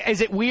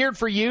 Is it weird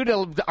for you?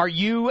 Are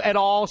you at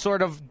all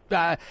sort of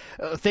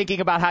thinking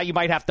about how you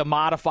might have to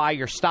modify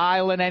your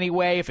style in any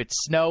way if it's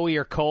snowy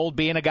or cold,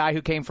 being a guy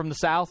who came from the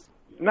South?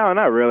 No,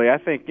 not really. I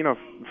think,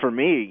 for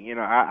me,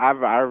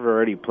 I've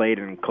already played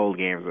in cold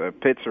games. The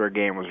Pittsburgh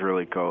game was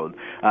really cold.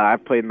 I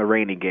played in the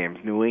rainy games.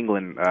 New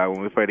England,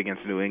 when we played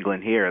against New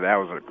England here, that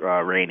was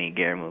a rainy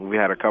game. We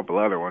had a couple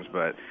other ones,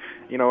 but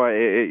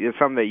it's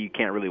something that you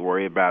can't really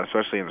worry about,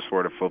 especially in the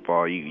sport of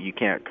football. You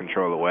can't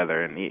control the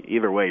weather, and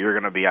either way, you're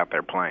going to be out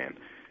there playing.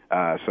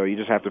 So you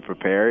just have to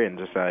prepare and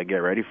just get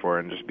ready for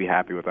it and just be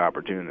happy with the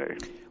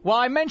opportunity. Well,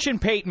 I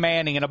mentioned Peyton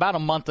Manning, and about a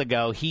month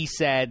ago he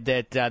said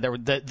that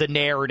the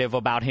narrative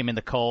about him in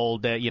the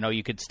cold,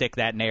 you could stick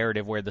that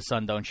narrative where the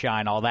sun don't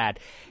shine, all that.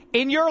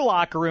 In your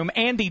locker room,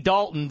 Andy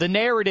Dalton, the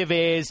narrative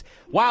is,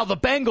 wow, the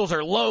Bengals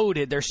are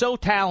loaded. They're so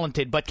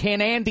talented, but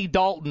can Andy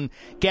Dalton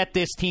get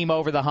this team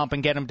over the hump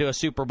and get them to a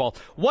Super Bowl?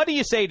 What do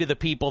you say to the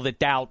people that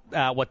doubt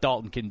what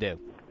Dalton can do?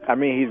 I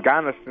mean, he's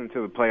gotten us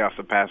into the playoffs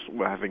the past,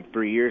 I think,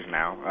 3 years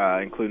now,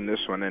 including this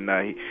one. And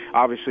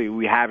obviously,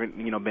 we haven't,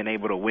 been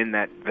able to win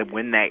that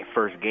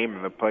first game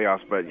in the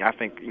playoffs. But I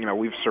think,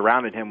 we've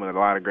surrounded him with a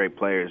lot of great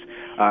players.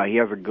 He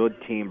has a good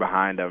team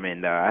behind him,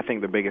 and I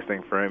think the biggest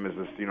thing for him is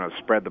just,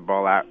 spread the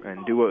ball out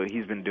and do what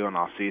he's been doing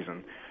all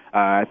season.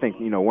 I think,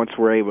 once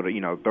we're able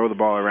to, throw the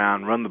ball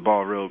around, run the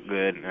ball real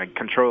good, and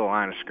control the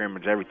line of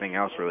scrimmage, everything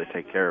else really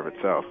take care of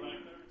itself.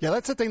 Yeah,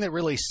 that's the thing that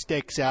really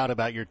sticks out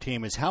about your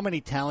team is how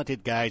many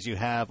talented guys you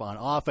have on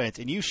offense.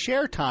 And you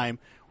share time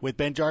with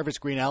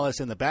BenJarvus Green-Ellis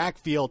in the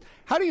backfield.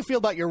 How do you feel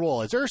about your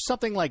role? Is there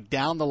something like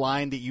down the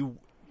line that you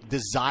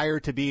desire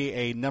to be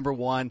a number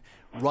one,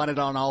 run it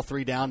on all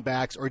three down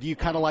backs, or do you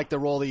kind of like the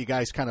role that you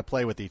guys kind of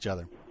play with each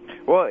other?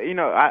 Well,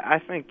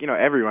 I think,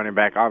 every running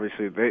back,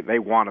 obviously, they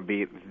want to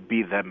be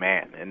the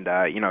man. And,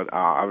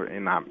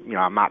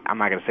 I'm not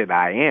going to say that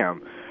I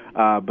am.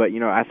 But,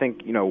 I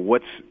think,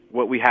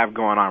 what we have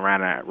going on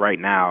right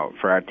now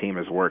for our team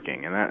is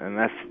working. And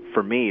that's,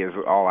 for me, is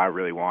all I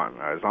really want.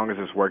 As long as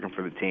it's working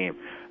for the team,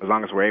 as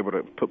long as we're able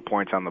to put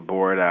points on the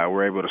board,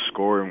 we're able to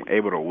score and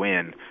able to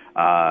win,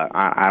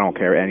 I don't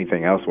care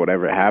anything else,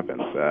 whatever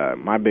happens.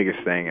 My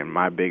biggest thing and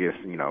my biggest,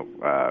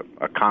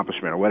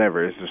 accomplishment or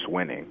whatever is just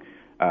winning.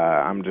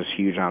 I'm just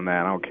huge on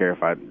that. I don't care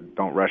if I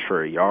don't rush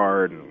for a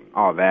yard and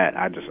all that.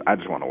 I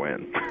just want to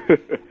win.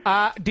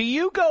 Do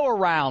you go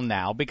around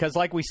now, because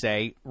like we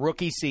say,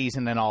 rookie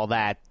season and all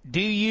that,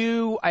 do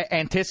you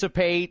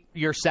anticipate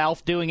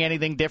yourself doing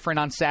anything different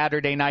on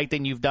Saturday night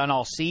than you've done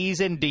all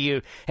season?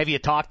 Have you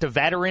talked to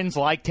veterans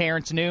like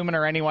Terrence Newman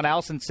or anyone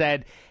else and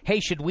said, hey,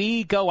 should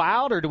we go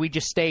out or do we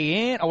just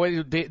stay in?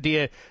 Or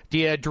do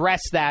you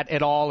address that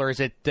at all, or is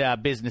it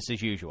business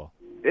as usual?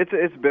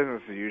 It's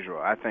business as usual.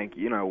 I think,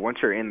 once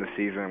you're in the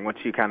season, once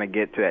you kind of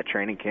get to that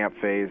training camp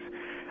phase,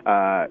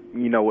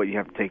 you know what you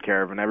have to take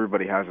care of, and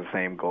everybody has the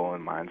same goal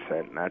and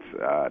mindset, and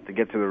that's to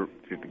get to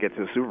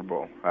the Super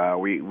Bowl.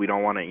 We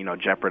don't want to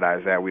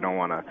jeopardize that. We don't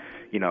want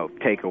to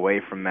take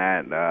away from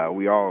that.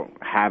 We all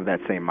have that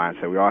same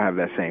mindset. We all have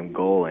that same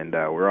goal, and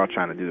we're all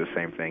trying to do the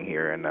same thing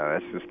here. And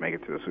let's just make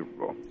it to the Super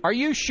Bowl. Are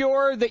you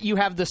sure that you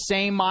have the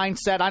same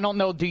mindset? I don't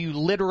know. Do you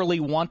literally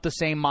want the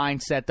same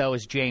mindset though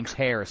as James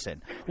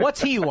Harrison?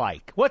 What's he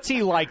like? What's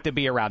he like to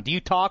be around? Do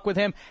you talk with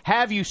him?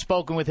 Have you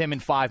spoken with him in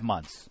 5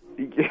 months?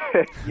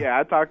 Yeah,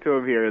 I talk to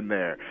him here and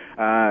there.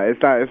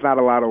 It's not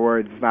a lot of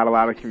words, it's not a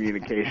lot of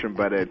communication,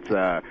 but it's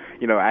I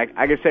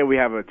can say we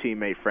have a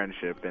teammate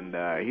friendship, and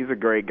he's a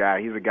great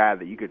guy. He's a guy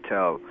that you could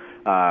tell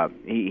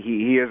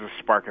he is a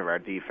spark of our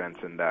defense,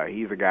 and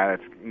he's a guy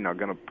that's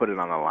going to put it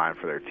on the line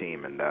for their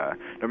team, and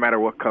no matter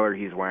what color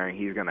he's wearing,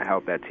 he's going to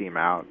help that team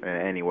out in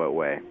any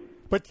way.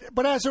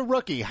 But as a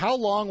rookie, how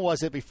long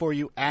was it before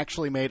you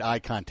actually made eye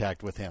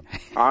contact with him?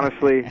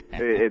 Honestly,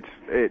 it's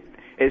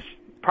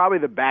probably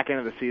the back end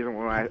of the season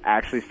when I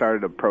actually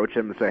started to approach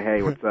him and say,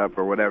 "Hey, what's up?"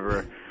 or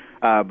whatever.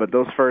 But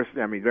those first,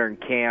 during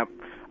camp,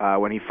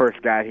 when he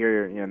first got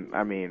here,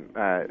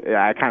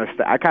 I kind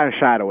of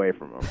shied away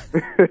from him.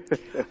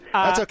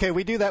 That's okay.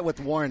 We do that with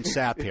Warren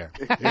Sapp here.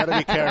 You got to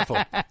be careful.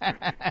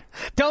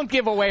 Don't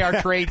give away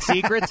our trade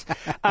secrets.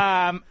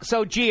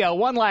 So, Gio,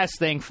 one last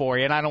thing for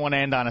you, and I don't want to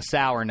end on a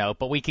sour note,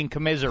 but we can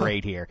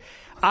commiserate here.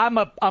 I'm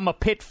a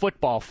Pitt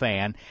football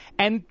fan,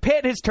 and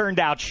Pitt has turned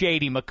out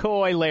Shady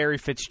McCoy, Larry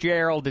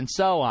Fitzgerald, and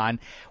so on.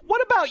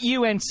 What about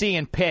UNC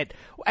and Pitt?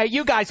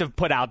 You guys have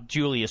put out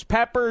Julius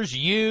Peppers,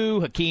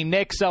 Hakeem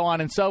Nicks, so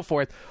on and so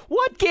forth.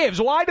 What gives?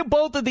 Why do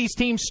both of these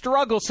teams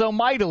struggle so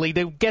mightily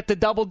to get to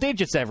double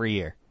digits every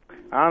year?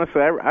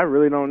 Honestly, I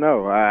really don't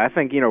know. I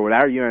think, with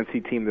our UNC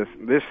team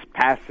this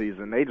past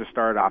season, they just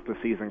started off the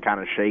season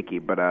kind of shaky,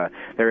 but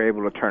they were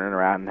able to turn it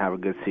around and have a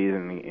good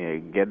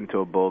season, get into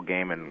a bowl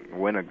game and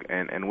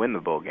win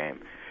the bowl game.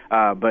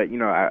 But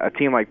a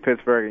team like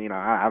Pittsburgh,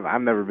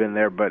 I've never been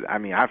there, but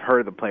I've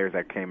heard the players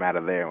that came out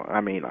of there.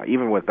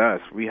 Even with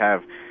us, we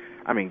have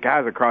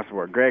guys across the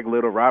board. Greg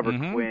Little, Robert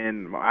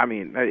Quinn.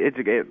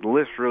 The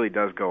list really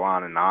does go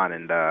on. And I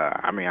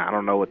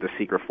don't know what the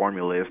secret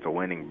formula is to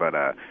winning, but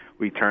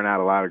we turn out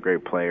a lot of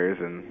great players,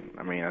 and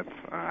I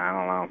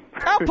don't know.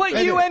 I'll put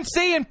UNC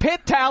and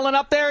Pitt talent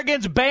up there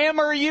against Bama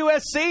or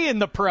USC in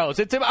the pros.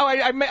 I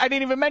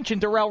didn't even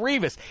mention Darrelle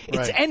Revis.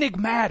 It's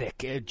enigmatic,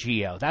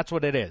 Gio. That's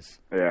what it is.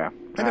 Yeah,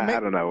 I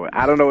don't know.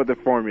 I don't know what the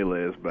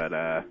formula is, but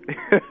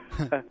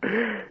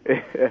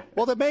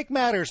well, to make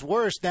matters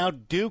worse, now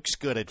Duke's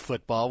good at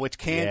football, which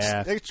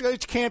can't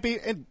be.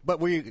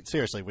 But were you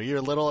a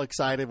little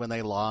excited when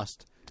they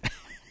lost?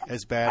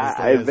 As bad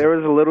as there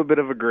was a little bit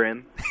of a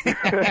grin, but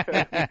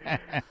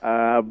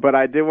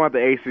I did want the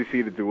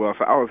ACC to do well.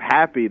 So I was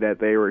happy that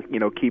they were,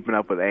 keeping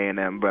up with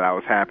A&M, but I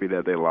was happy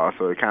that they lost.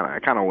 So it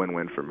kind of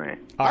win-win for me.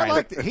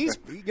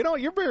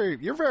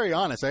 You're very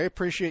honest. I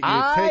appreciate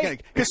you taking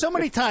it, because so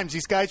many times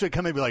these guys would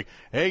come in and be like,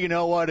 "Hey, you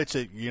know what?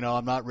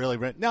 I'm not really."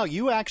 No,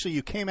 you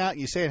came out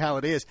and you say it how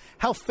it is.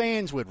 How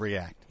fans would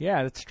react.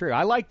 Yeah, that's true.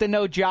 I like the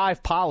no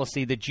jive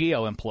policy that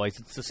Gio employs.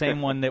 It's the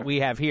same one that we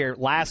have here.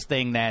 Last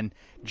thing then.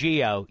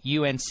 Gio,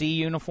 UNC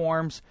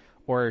uniforms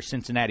or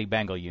Cincinnati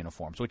Bengal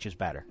uniforms? Which is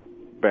better?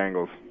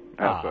 Bengals.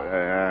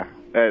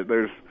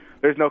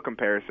 There's no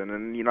comparison.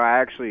 And,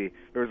 there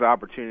was an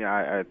opportunity.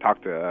 I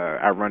talked to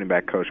our running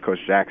back coach, Coach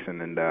Jackson,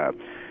 and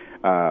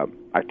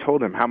I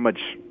told him how much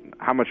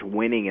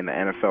winning in the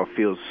NFL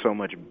feels so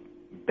much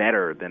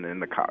better than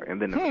in the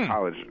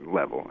college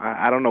level.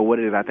 I don't know what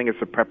it is. I think it's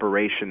the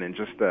preparation and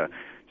just the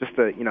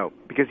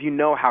because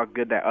how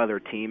good that other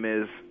team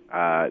is.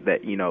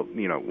 That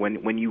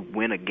when you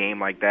win a game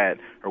like that,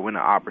 or when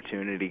an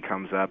opportunity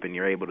comes up and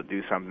you're able to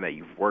do something that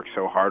you've worked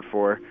so hard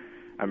for,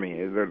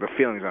 the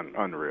feeling's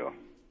unreal.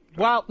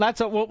 Well,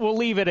 we'll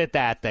leave it at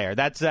that. There,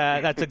 that's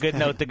a good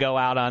note to go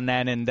out on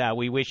then, and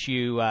we wish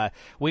you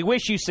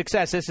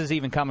success. This is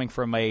even coming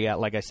from a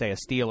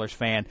Steelers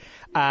fan.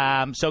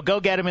 So go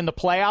get him in the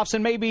playoffs,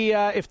 and maybe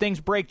if things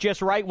break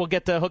just right, we'll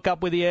get to hook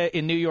up with you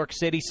in New York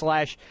City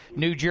 /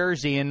 New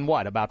Jersey in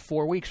about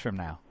 4 weeks from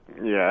now.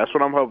 Yeah, that's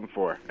what I'm hoping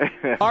for.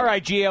 All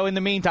right, Gio. In the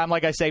meantime,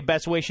 like I say,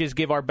 best wishes.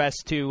 Give our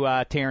best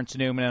to Terrence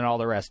Newman and all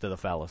the rest of the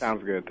fellas.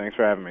 Sounds good. Thanks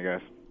for having me, guys.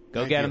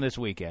 Go get him this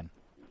weekend.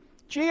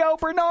 Gio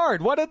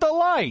Bernard, what a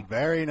delight.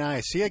 Very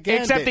nice. See,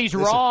 again, Except he's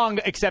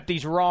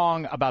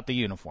wrong about the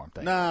uniform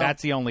thing. No.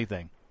 That's the only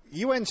thing.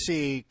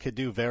 UNC could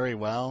do very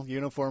well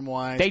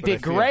uniform-wise. They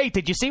did great.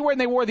 Did you see when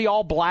they wore the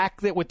all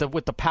black with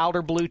the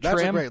powder blue trim?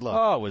 That's a great look.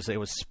 Oh, it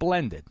was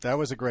splendid. That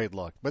was a great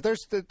look. But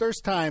there's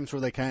times where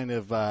they kind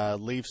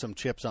of leave some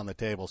chips on the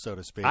table, so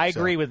to speak. I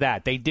agree with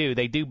that. They do.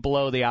 They do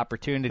blow the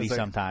opportunity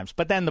sometimes.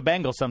 But then the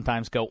Bengals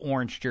sometimes go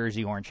orange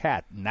jersey, orange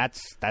hat, and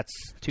that's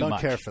too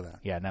much. Don't care for that.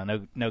 Yeah,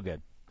 no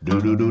good. Do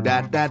do do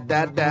da da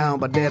da down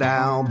ba da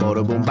down ba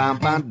da boom bam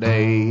bam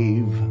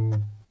Dave.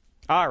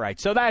 All right,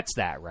 so that's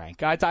that, Rank.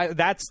 That's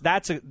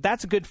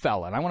a good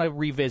fella, and I want to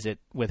revisit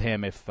with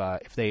him if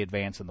they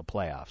advance in the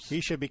playoffs. He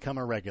should become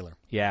a regular.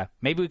 Yeah,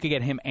 maybe we could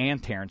get him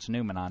and Terrence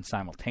Newman on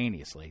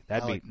simultaneously.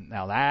 That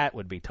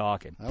would be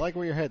talking. I like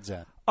where your head's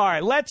at. All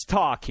right, let's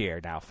talk here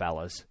now,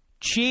 fellas.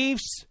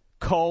 Chiefs,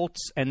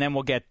 Colts, and then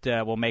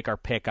we'll make our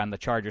pick on the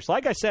Chargers.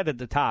 Like I said at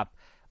the top,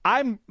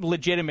 I'm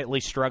legitimately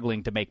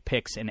struggling to make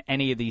picks in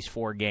any of these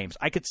 4 games.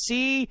 I could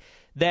see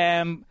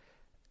them.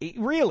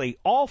 Really,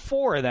 all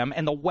 4 of them,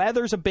 and the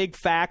weather's a big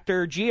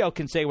factor. Gio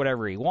can say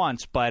whatever he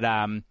wants, but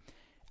I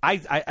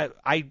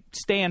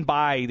stand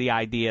by the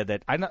idea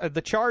that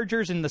the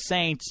Chargers and the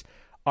Saints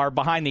are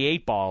behind the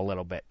 8 ball a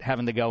little bit,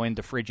 having to go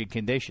into frigid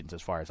conditions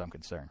as far as I'm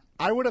concerned.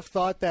 I would have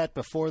thought that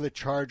before the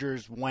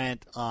Chargers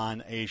went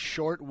on a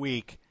short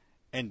week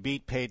and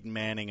beat Peyton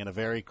Manning in a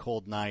very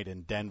cold night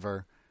in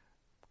Denver.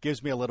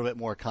 Gives me a little bit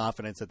more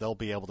confidence that they'll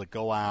be able to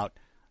go out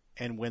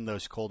and win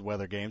those cold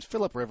weather games.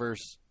 Phillip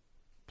Rivers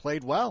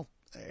played well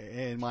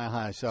in my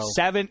eye. So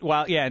 7.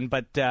 Well, yeah,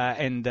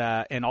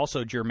 and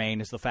also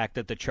germane is the fact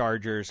that the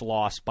Chargers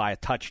lost by a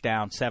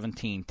touchdown,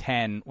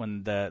 17-10,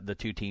 when the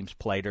two teams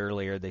played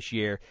earlier this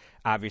year.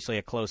 Obviously,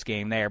 a close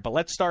game there. But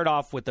let's start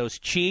off with those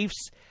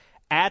Chiefs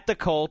at the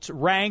Colts.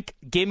 Rank,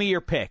 give me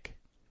your pick.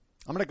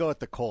 I'm going to go with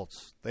the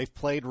Colts. They've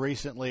played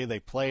recently.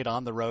 They played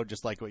on the road,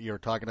 just like what you were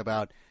talking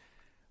about.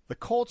 The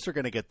Colts are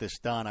going to get this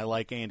done. I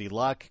like Andy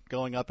Luck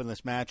going up in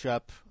this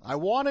matchup. I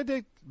wanted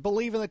to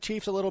believe in the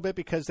Chiefs a little bit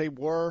because they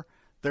were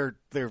their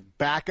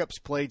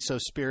backups played so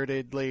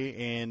spiritedly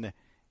in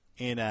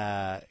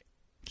San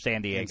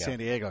Diego. In San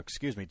Diego,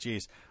 excuse me,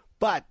 geez.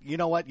 But you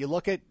know what? You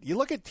look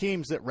at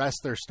teams that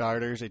rest their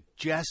starters. It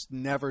just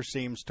never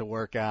seems to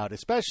work out,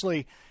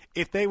 especially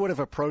if they would have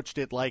approached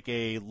it like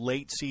a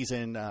late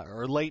season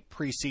or late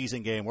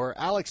preseason game where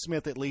Alex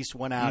Smith at least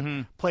went out,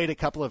 played a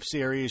couple of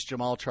series.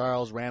 Jamal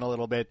Charles ran a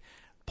little bit.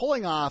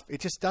 Pulling off, it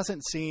just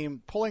doesn't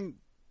seem pulling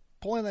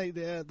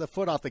the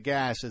foot off the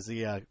gas, as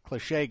the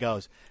cliche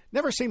goes,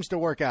 never seems to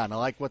work out. And I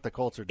like what the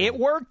Colts are doing. It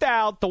worked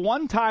out the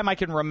one time I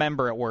can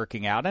remember it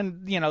working out.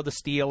 And, the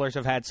Steelers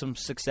have had some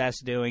success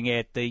doing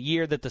it. The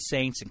year that the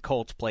Saints and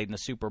Colts played in the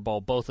Super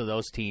Bowl, both of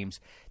those teams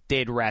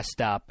did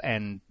rest up,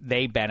 and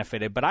they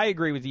benefited. But I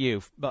agree with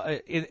you.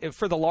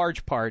 For the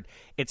large part,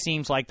 it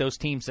seems like those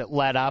teams that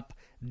let up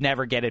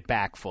never get it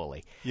back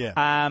fully. Yeah.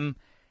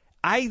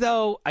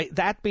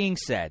 That being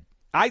said,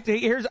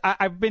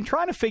 I've been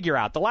trying to figure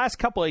out the last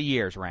couple of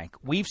years, Rank.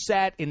 We've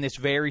sat in this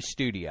very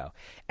studio,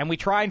 and we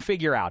try and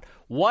figure out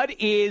what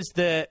is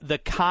the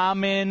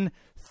common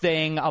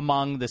thing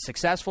among the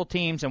successful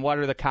teams and what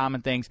are the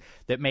common things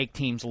that make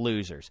teams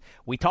losers.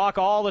 We talk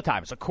all the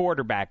time. It's a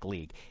quarterback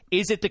league.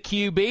 Is it the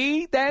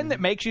QB then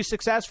that makes you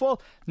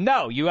successful?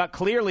 No, you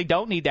clearly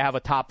don't need to have a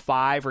top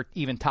 5 or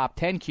even top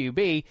 10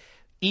 QB.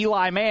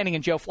 Eli Manning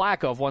and Joe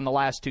Flacco have won the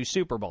last 2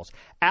 Super Bowls.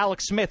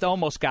 Alex Smith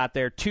almost got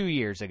there 2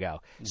 years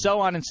ago.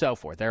 So on and so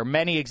forth. There are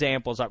many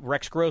examples.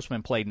 Rex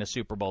Grossman played in a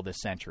Super Bowl this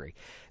century.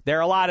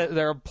 There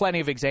are plenty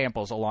of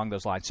examples along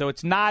those lines. So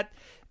it's not.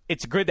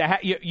 It's good to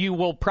you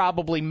will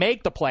probably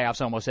make the playoffs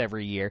almost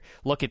every year.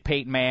 Look at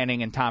Peyton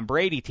Manning and Tom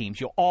Brady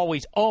teams. You'll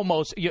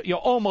almost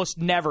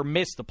never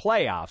miss the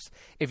playoffs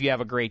if you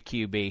have a great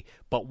QB.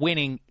 But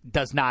having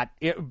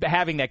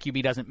that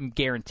QB doesn't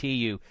guarantee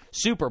you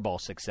Super Bowl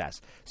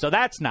success. So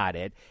that's not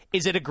it.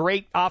 Is it a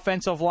great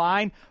offensive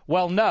line?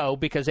 Well, no,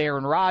 because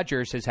Aaron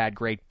Rodgers has had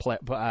great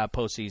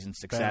postseason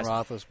success.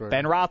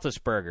 Ben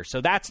Roethlisberger.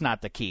 So that's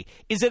not the key.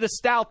 Is it a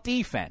stout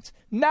defense?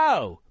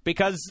 No,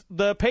 because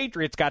the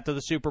Patriots got to the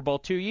Super Bowl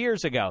 2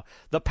 years ago.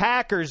 The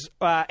Packers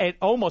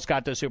almost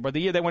got to the Super Bowl.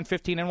 The year they went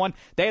 15-1,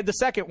 they had the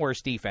second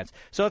worst defense.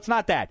 So it's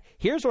not that.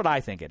 Here's what I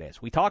think it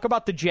is. We talk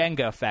about the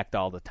Jenga effect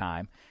all the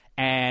time,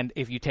 and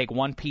if you take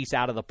one piece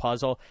out of the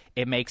puzzle,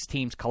 it makes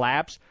teams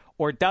collapse,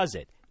 or does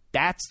it?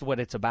 That's what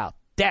it's about.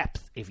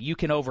 Depth, if you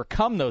can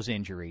overcome those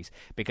injuries,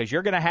 because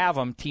you're going to have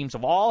them. Teams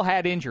have all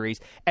had injuries,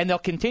 and they'll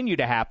continue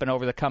to happen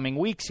over the coming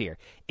weeks here.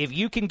 If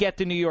you can get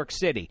to New York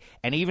City,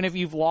 and even if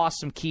you've lost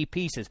some key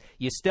pieces,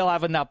 you still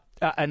have enough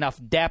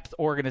depth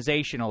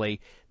organizationally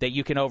that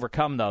you can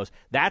overcome those.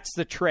 That's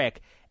the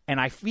trick, and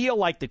I feel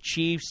like the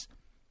Chiefs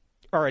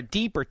are a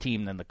deeper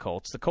team than the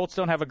Colts. The Colts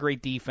don't have a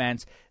great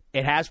defense.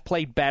 It has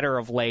played better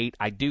of late.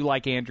 I do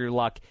like Andrew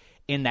Luck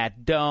in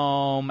that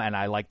dome, and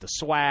I like the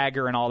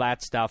swagger and all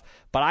that stuff.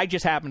 But I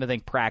just happen to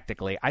think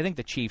practically, I think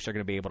the Chiefs are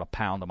going to be able to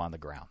pound them on the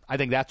ground. I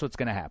think that's what's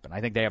going to happen. I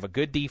think they have a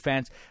good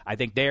defense. I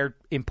think their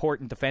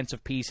important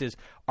defensive pieces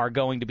are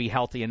going to be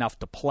healthy enough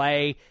to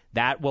play.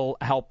 That will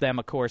help them,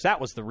 of course.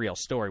 That was the real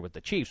story with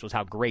the Chiefs, was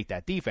how great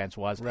that defense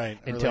was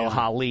until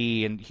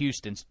Ali and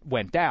Houston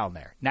went down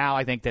there. Now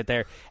I think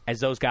that as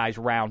those guys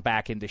round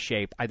back into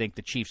shape, I think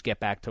the Chiefs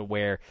get back to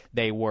where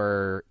they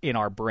were in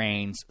our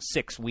brains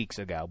 6 weeks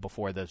ago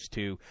before those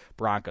 2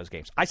 Broncos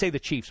games. I say the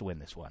Chiefs win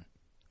this one.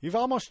 You've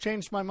almost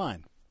changed my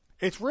mind.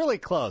 It's really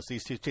close,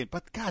 these 2 teams.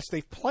 But, gosh,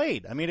 they've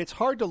played. I mean, it's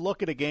hard to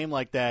look at a game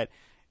like that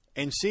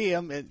and see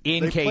them.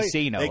 In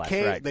KC, no less,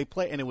 right. They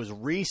play, and it was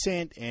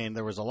recent, and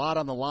there was a lot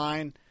on the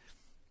line.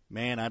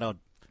 Man, I don't.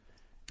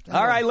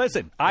 All right,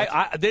 listen.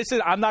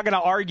 I'm not going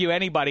to argue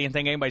anybody and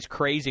think anybody's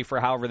crazy for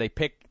however they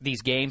pick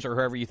these games or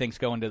whoever you think's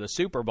going to the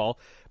Super Bowl,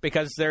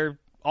 because they're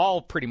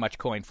all pretty much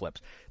coin flips.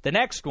 The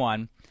next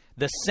one,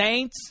 the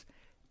Saints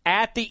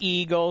at the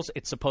Eagles.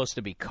 It's supposed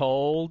to be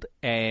cold,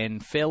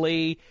 and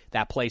Philly,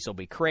 that place will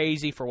be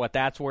crazy for what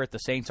that's worth. The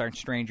Saints aren't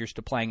strangers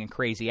to playing in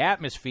crazy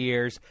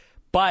atmospheres,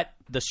 but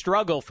the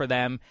struggle for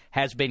them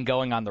has been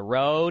going on the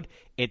road.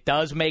 It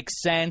does make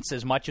sense,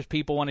 as much as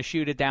people want to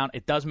shoot it down,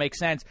 it does make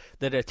sense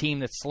that a team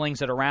that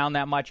slings it around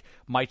that much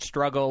might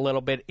struggle a little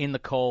bit in the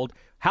cold.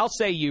 How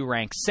say you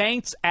rank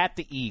Saints at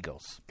the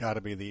Eagles? Got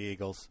to be the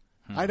Eagles.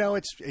 I know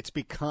it's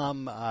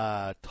become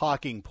a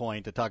talking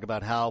point to talk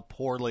about how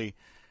poorly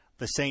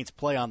the Saints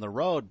play on the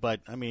road,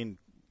 but, I mean,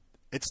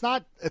 it's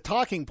not a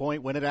talking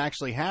point when it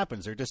actually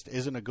happens. There just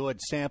isn't a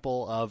good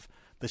sample of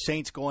the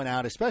Saints going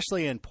out,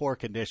 especially in poor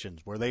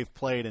conditions where they've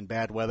played in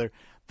bad weather.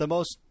 The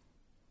most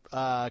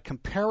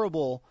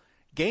comparable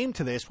game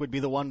to this would be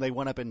the one they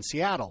went up in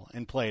Seattle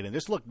and played, and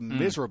this looked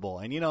miserable.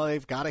 And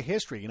they've got a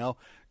history.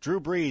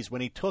 Drew Brees,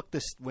 when he took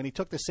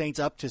the Saints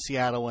up to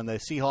Seattle when the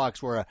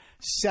Seahawks were a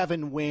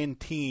 7-win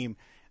team,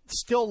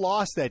 still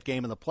lost that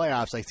game in the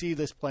playoffs. I see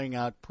this playing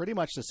out pretty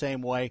much the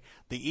same way.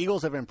 The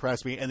Eagles have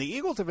impressed me, and the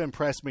Eagles have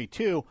impressed me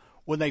too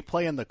when they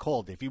play in the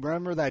cold. If you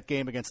remember that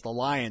game against the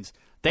Lions.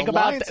 Think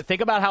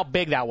about how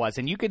big that was,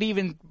 and you could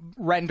even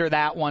render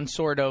that one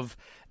sort of.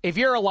 If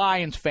you're a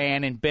Lions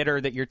fan and bitter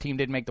that your team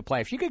didn't make the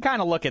playoffs, you could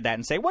kind of look at that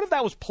and say, what if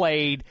that was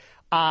played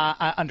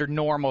under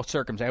normal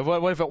circumstances?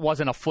 What if it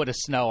wasn't a foot of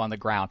snow on the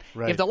ground?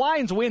 Right. If the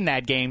Lions win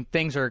that game,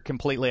 things are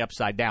completely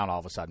upside down all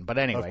of a sudden. But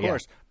anyway, of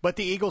course. Yeah. But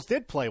the Eagles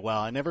did play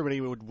well, and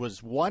everybody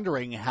was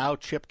wondering how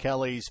Chip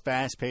Kelly's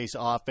fast-paced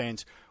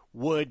offense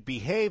would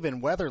behave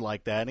in weather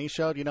like that. And he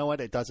showed,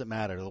 it doesn't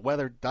matter. The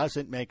weather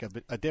doesn't make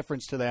a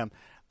difference to them.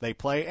 They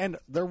play, and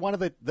they're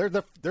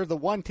the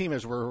one team,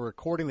 as we're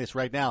recording this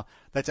right now,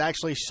 that's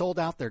actually sold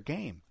out their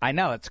game. I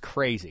know, it's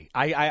crazy.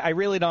 I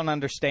really don't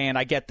understand.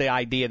 I get the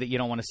idea that you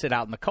don't want to sit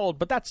out in the cold,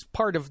 but that's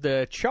part of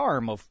the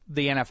charm of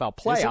the NFL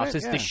playoffs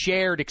is the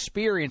shared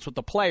experience with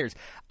the players.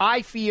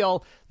 I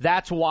feel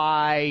that's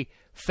why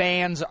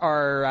fans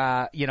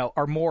are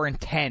more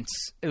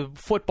intense.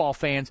 Football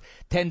fans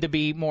tend to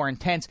be more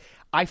intense.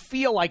 I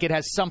feel like it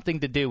has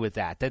something to do with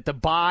that the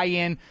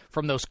buy-in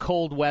from those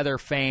cold weather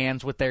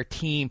fans with their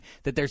team,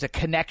 that there's a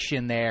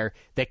connection there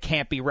that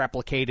can't be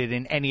replicated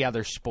in any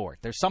other sport.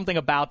 There's something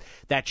about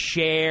that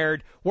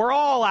shared, we're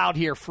all out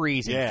here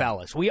freezing,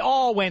 fellas. We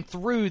all went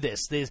through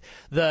this,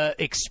 the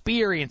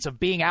experience of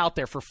being out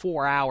there for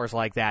 4 hours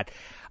like that.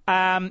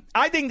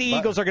 I think the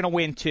Eagles are going to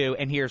win too,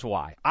 and here's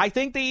why. I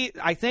think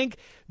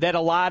that a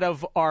lot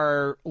of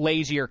our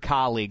lazier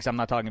colleagues, I'm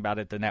not talking about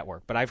at the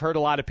network, but I've heard a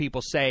lot of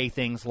people say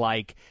things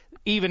like,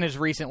 even as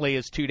recently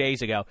as 2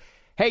 days ago,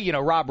 hey,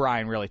 Rob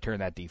Ryan really turned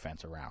that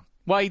defense around.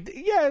 Well,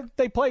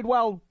 they played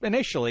well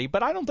initially,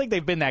 but I don't think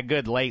they've been that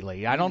good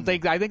lately. I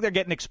think they're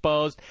getting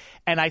exposed,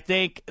 and I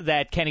think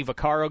that Kenny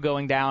Vaccaro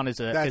going down is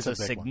a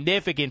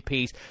significant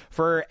piece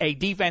for a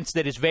defense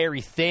that is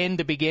very thin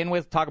to begin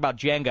with. Talk about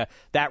Jenga,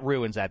 that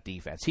ruins that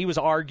defense. He was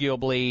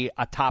arguably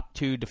a top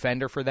 2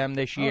 defender for them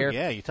this year. Oh,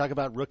 yeah, you talk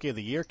about Rookie of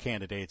the Year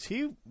candidates.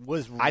 He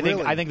was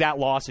really... I think that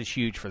loss is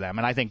huge for them,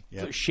 and I think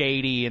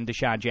Shady and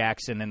Deshaun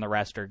Jackson and the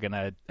rest are going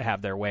to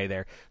have their way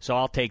there. So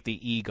I'll take the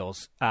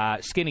Eagles.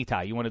 Skinny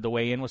Ty, you wanted to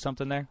weigh in with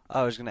something there?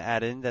 I was going to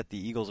add in that the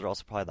Eagles are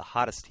also probably the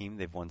hottest team.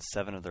 They've won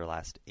 7 of their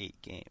last 8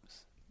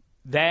 games.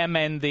 Them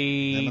and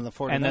the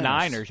 49ers. And the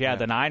Niners. Yeah,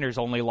 the Niners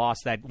only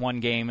lost that one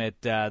game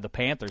at the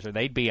Panthers, or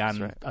they'd be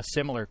on a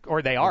similar,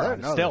 or they are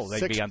still.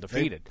 They'd be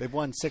undefeated. They've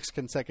won 6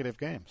 consecutive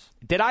games.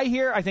 Did I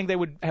hear? I think they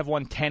would have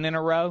won 10 in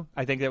a row.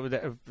 I think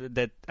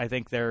I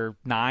think they're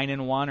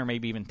 9-1, or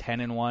maybe even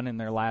 10-1 in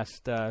their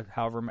last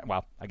however.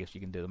 Well, I guess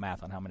you can do the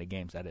math on how many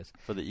games that is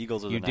for the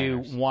Eagles. Or the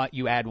Niners.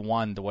 You add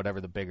 1 to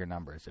whatever the bigger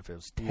number is. If it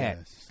was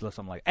 10,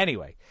 something like.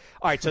 Anyway,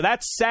 all right. So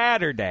that's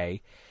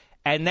Saturday.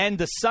 And then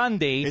the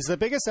Sunday is the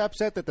biggest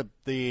upset that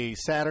the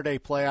Saturday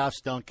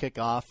playoffs don't kick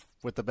off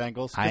with the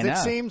Bengals, because it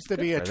seems to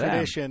be a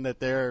tradition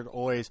that they're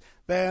always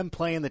them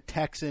playing the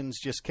Texans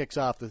just kicks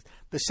off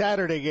the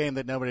Saturday game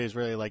that nobody is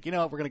really like.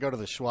 We're going to go to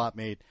the swap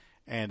meet,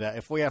 and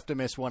if we have to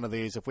miss one of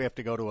these, if we have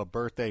to go to a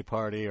birthday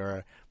party or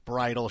a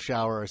bridal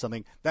shower or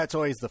something, that's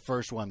always the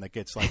first one that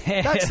gets like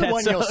that's the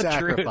one you'll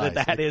sacrifice.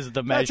 That is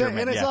the measurement,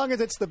 and as long as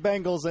it's the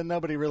Bengals, then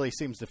nobody really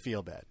seems to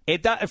feel bad.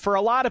 It does for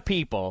a lot of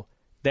people.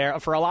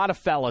 For a lot of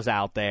fellas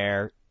out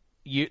there,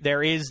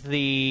 there is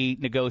the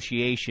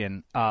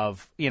negotiation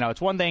of, it's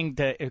one thing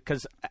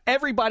because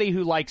everybody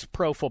who likes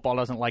pro football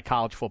doesn't like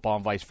college football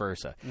and vice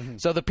versa. Mm-hmm.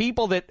 So the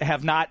people that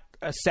have not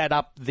set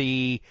up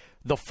the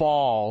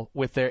fall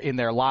in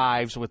their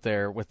lives with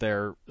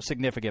their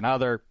significant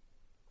other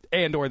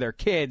and or their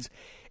kids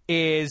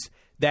is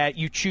that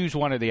you choose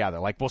one or the other.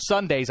 Like,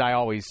 Sundays I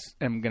always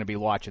am going to be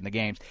watching the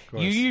games.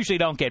 You usually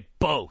don't get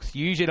both.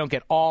 You usually don't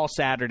get all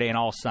Saturday and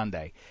all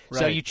Sunday. Right.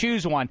 So you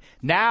choose one.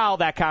 Now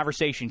that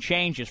conversation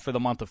changes for the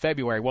month of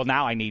February. Well,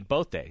 now I need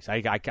both days. I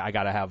got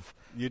to have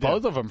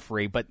both of them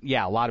free. But,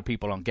 yeah, a lot of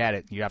people don't get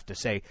it. You have to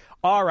say,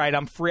 all right,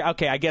 I'm free.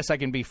 Okay, I guess I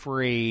can be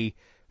free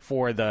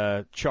for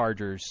the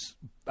Chargers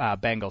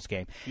Bengals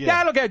game. Yeah,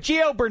 I don't get it.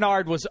 Gio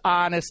Bernard was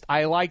honest.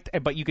 I liked,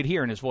 but you could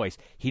hear in his voice,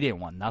 he didn't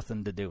want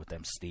nothing to do with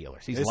them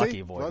Steelers. He's lucky he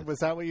avoided. Was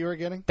that what you were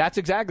getting? That's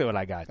exactly what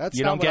I got. That's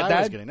you not don't what get I that?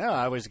 was getting. No,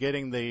 I was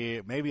getting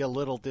maybe a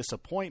little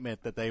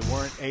disappointment that they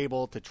weren't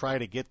able to try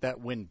to get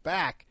that win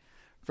back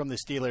from the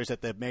Steelers,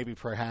 that maybe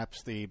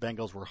perhaps the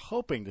Bengals were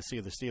hoping to see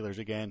the Steelers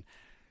again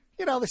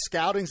the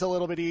scouting's a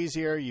little bit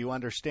easier. You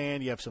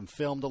understand. You have some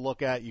film to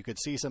look at. You could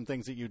see some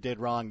things that you did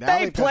wrong. Now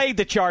they played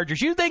the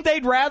Chargers. You think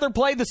they'd rather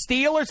play the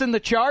Steelers than the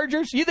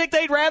Chargers? You think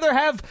they'd rather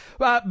have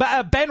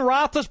Ben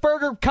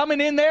Roethlisberger coming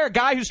in there, a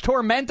guy who's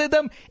tormented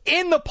them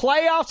in the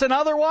playoffs and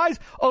otherwise,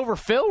 over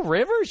Phil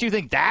Rivers? You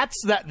think that's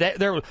that?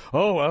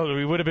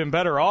 We would have been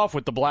better off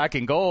with the black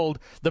and gold,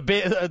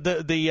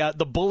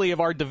 the bully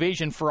of our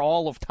division for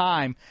all of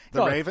time.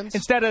 The Ravens?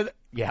 Instead of...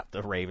 Yeah,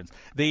 the Ravens.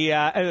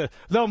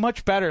 No,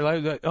 much better.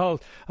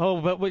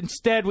 But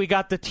instead we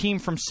got the team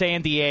from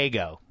San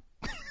Diego.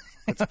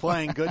 It's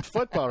playing good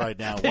football right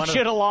now. They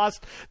should have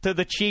lost to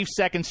the Chiefs'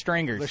 second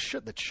stringers.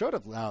 That should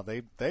have. No,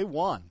 they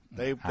won.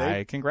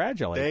 I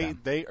congratulate them.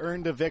 They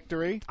earned a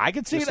victory. I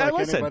could see that.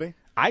 Listen,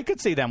 I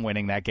could see them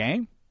winning that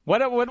game. What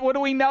do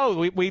we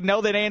know? We know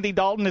that Andy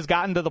Dalton has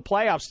gotten to the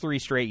playoffs 3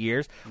 straight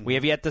years. Mm-hmm. We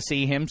have yet to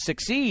see him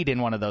succeed in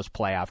one of those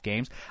playoff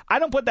games. I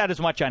don't put that as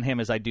much on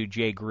him as I do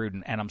Jay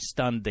Gruden, and I'm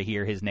stunned to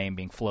hear his name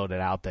being floated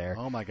out there.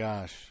 Oh, my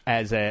gosh.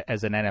 As an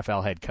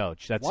NFL head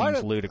coach. That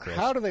seems ludicrous.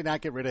 How do they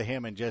not get rid of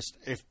him and just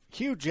 – if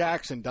Hugh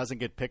Jackson doesn't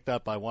get picked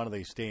up by one of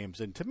these teams,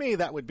 and to me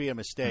that would be a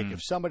mistake if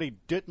somebody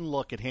didn't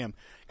look at him.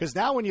 Because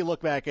now when you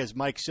look back, as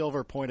Mike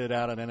Silver pointed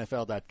out on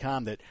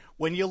NFL.com, that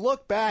when you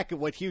look back at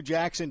what Hugh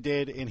Jackson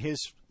did in his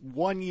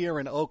 1 year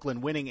in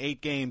Oakland, winning 8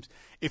 games,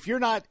 if you're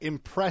not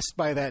impressed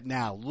by that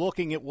now,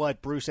 looking at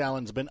what Bruce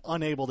Allen's been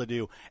unable to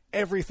do,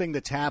 everything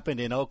that's happened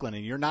in Oakland,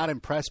 and you're not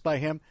impressed by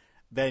him,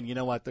 then you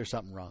know what? There's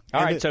something wrong.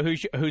 All right, so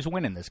who's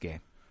winning this game?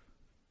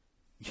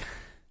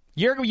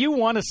 You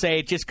want to say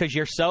it just because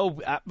you're so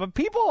but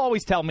people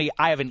always tell me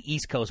I have an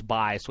East Coast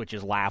bias, which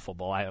is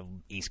laughable. I have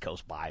East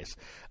Coast bias.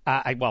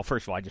 Well,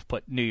 first of all, I just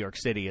put New York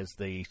City as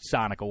the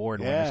Sonic Award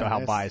winner, so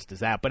how biased is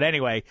that? But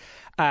anyway,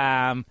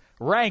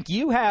 Rank,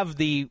 you have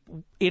the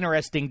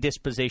interesting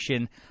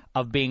disposition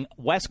of being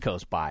West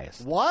Coast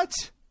biased. What?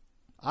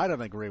 I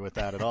don't agree with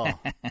that at all.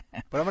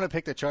 But I'm going to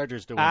pick the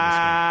Chargers to win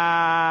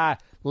this game.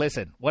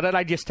 Listen, what did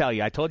I just tell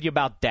you? I told you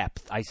about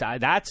depth. I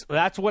said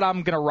that's what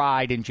I'm going to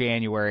ride in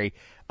January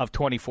of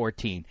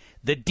 2014.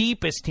 The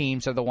deepest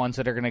teams are the ones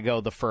that are going to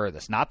go the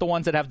furthest, not the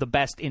ones that have the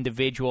best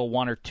individual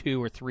 1 or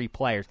 2 or 3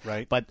 players.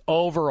 Right. But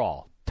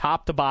overall,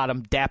 top to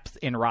bottom, depth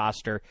in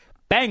roster.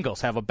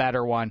 Bengals have a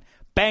better one.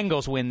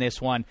 Bengals win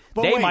this one.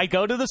 But they wait, might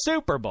go to the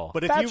Super Bowl.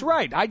 But that's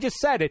right. I just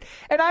said it.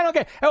 And I don't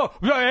get,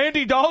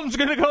 Andy Dalton's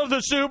going to go to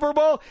the Super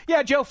Bowl?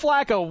 Yeah, Joe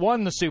Flacco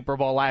won the Super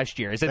Bowl last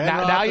year. Is it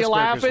now you're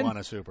laughing? Won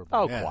a Super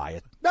Bowl. Oh, yeah.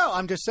 Quiet. No,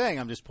 I'm just saying.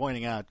 I'm just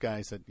pointing out,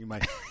 guys, that you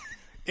might.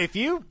 If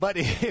you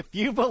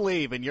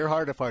believe in your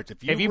heart of hearts,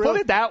 if you put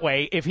it that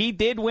way, if he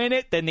did win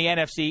it, then the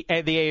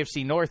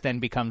AFC North then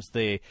becomes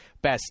the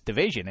best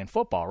division in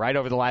football, right,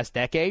 over the last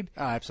decade.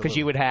 Oh, absolutely. Because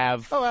you would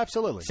have. Oh,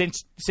 absolutely.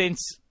 Since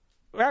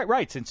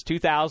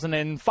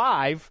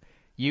 2005,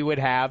 you would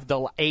have the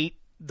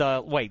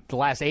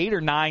last 8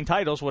 or 9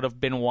 titles would have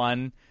been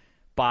won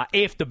by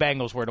if the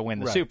Bengals were to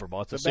win the Super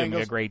Bowl. It's assuming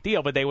a great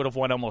deal, but they would have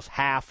won almost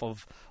half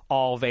of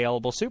all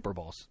available Super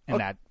Bowls in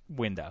that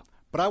window.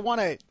 But I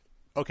want to.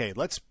 Okay,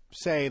 let's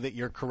say that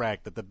you're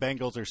correct, that the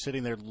Bengals are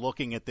sitting there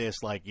looking at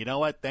this like, you know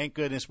what, thank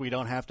goodness we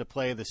don't have to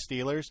play the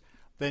Steelers.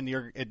 Then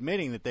you're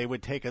admitting that they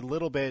would take a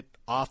little bit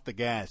off the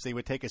gas. They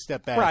would take a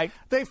step back. Right.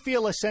 They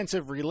feel a sense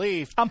of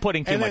relief. I'm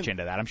putting too much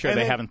into that. I'm sure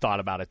they haven't thought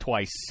about it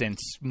twice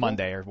since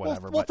Monday or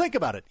whatever. Well, think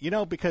about it,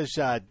 because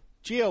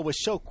Gio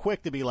was so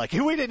quick to be like,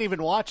 we didn't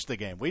even watch the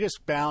game. We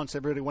just bounced.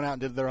 Everybody went out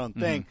and did their own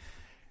thing.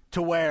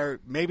 To where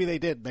maybe they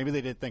did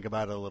think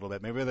about it a little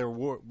bit. Maybe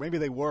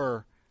they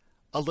were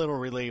a little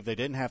relieved they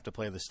didn't have to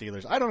play the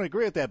Steelers. I don't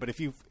agree with that, but if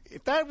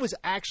that was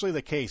actually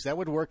the case, that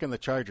would work in the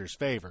Chargers'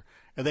 favor.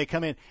 And they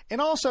come in. And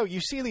also,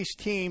 you see these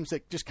teams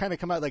that just kind of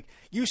come out. Like,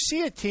 you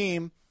see a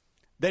team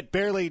that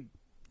barely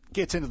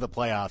gets into the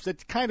playoffs.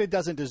 It kind of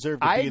doesn't deserve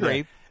to be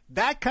there.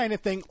 That kind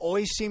of thing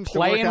always seems to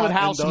work out. Playing with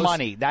house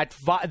money.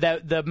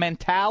 The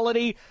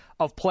mentality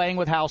of playing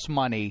with house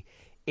money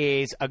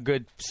is a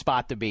good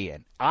spot to be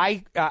in.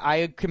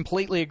 I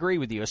completely agree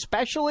with you,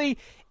 especially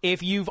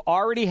if you've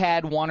already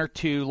had 1 or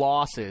 2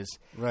 losses.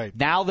 Right.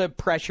 Now the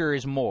pressure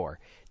is more.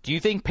 Do you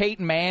think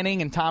Peyton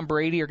Manning and Tom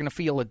Brady are going to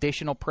feel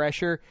additional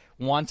pressure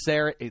once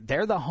they're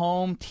the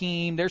home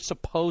team? They're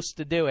supposed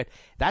to do it.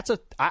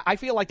 I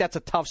feel like that's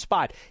a tough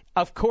spot.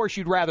 Of course,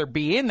 you'd rather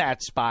be in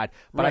that spot,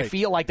 but I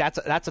feel like that's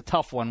a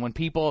tough one when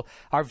people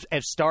have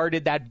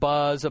started that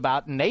buzz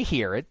about, and they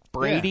hear it.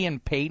 Brady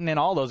and Peyton and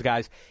all those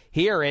guys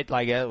hear it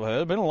like,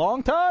 it's been a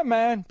long time,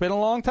 man. Been a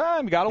long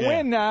time. You got to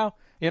win now.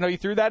 You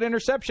threw that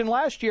interception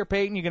last year,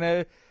 Peyton.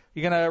 You're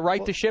gonna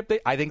right the ship.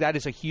 I think that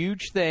is a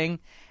huge thing.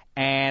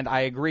 And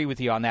I agree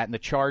with you on that. And the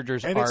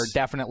Chargers are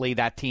definitely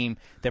that team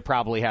that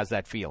probably has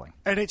that feeling.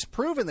 And it's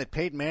proven that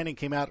Peyton Manning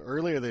came out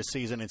earlier this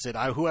season and said,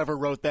 whoever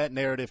wrote that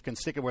narrative can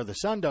stick it where the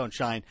sun don't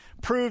shine,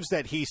 proves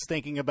that he's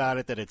thinking about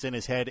it, that it's in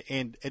his head.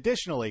 And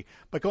additionally,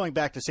 but going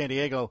back to San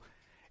Diego,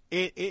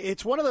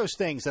 it's one of those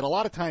things that a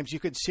lot of times you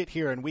could sit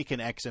here and we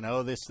can X and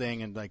O this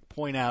thing and like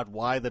point out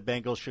why the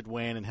Bengals should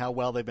win and how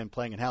well they've been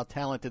playing and how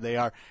talented they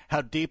are,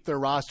 how deep their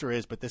roster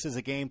is. But this is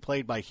a game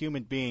played by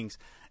human beings.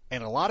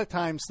 And a lot of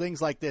times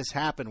things like this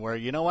happen where,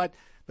 you know what,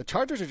 the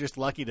Chargers are just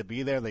lucky to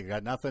be there. They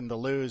got nothing to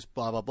lose,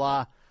 blah, blah,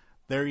 blah.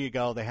 There you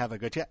go. They have a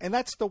good chance. And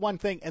that's the one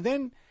thing. And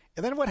then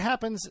what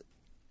happens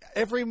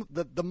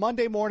the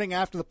Monday morning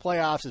after the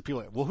playoffs is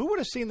people are like, well, who would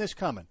have seen this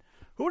coming?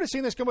 Who would have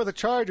seen this coming with the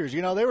Chargers?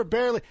 You know,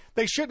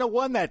 they shouldn't have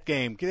won that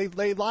game.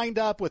 They lined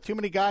up with too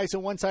many guys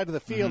on one side of the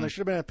field. And there should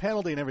have been a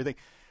penalty and everything.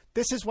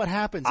 This is what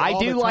happens all I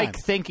do the time. like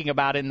thinking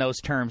about it in those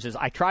terms. Is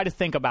I try to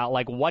think about,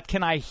 like, what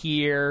can I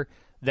hear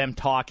them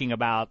talking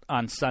about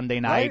on Sunday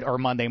night or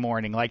Monday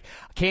morning? Like,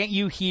 can't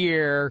you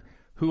hear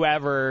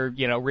whoever,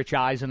 Rich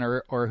Eisen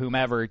or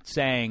whomever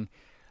saying,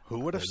 who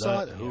would have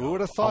thought? Who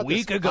would have thought? A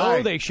week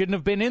ago, they shouldn't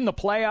have been in the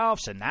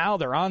playoffs, and now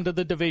they're on to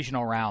the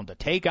divisional round to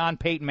take on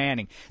Peyton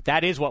Manning.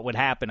 That is what would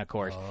happen, of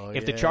course.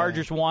 If the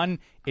Chargers won,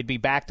 it'd be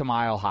back to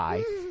Mile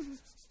High.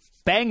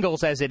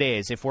 Bengals as it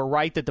is, if we're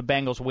right that the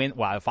Bengals win,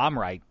 well, if I'm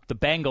right, the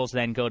Bengals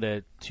then go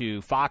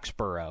to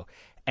Foxborough,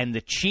 and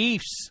the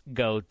Chiefs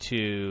go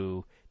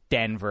to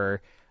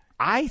Denver.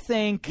 I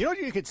think... You know what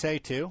you could say,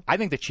 too? I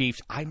think the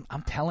Chiefs, I'm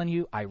telling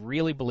you, I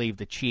really believe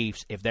the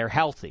Chiefs, if they're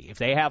healthy, if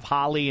they have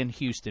Holly and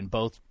Houston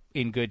both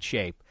in good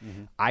shape,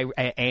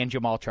 and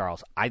Jamal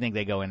Charles, I think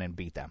they go in and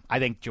beat them. I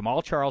think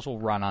Jamal Charles will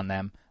run on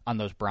them, on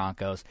those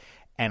Broncos,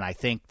 and I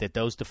think that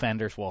those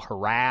defenders will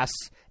harass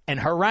and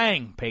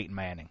harangue Peyton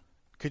Manning.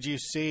 Could you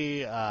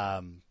see...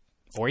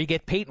 Or you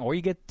get Peyton, or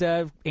you get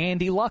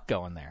Andy Luck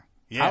going there.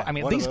 Yeah, I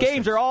mean, these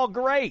games are all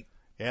great.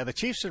 Yeah, the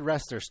Chiefs should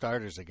rest their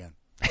starters again.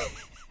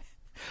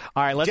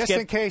 All right, just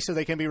in case so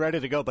they can be ready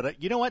to go.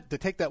 But you know what? To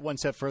take that one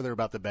step further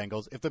about the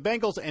Bengals, if the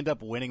Bengals end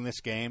up winning this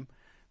game,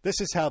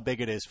 this is how big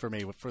it is for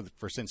me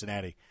for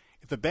Cincinnati.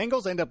 If the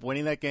Bengals end up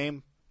winning that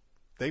game,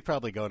 they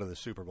probably go to the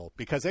Super Bowl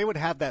because they would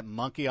have that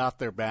monkey off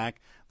their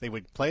back. They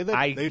would play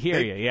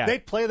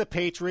They'd play the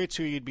Patriots,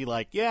 who you'd be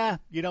like, yeah,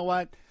 you know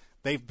what?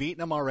 They've beaten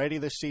them already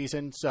this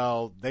season,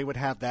 so they would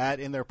have that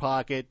in their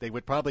pocket. They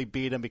would probably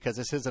beat them because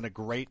this isn't a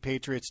great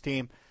Patriots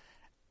team.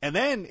 And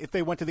then if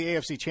they went to the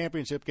AFC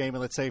Championship game,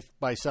 and let's say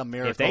by some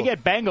miracle, if they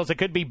get Bengals, it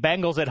could be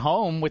Bengals at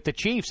home with the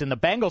Chiefs, and the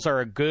Bengals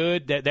are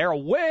they're a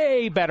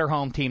way better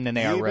home team than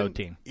they are a road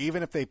team.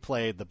 Even if they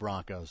played the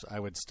Broncos, I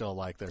would still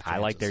like their chances. I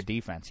like their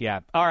defense, yeah.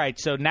 All right,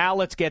 so now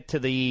let's get to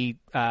the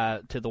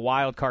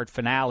wild card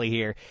finale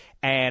here,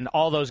 and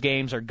all those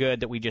games are good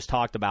that we just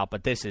talked about,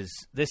 but this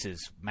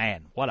is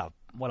man, what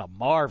a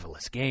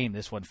marvelous game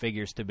this one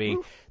figures to be.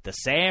 Ooh. The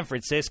San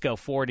Francisco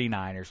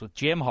 49ers with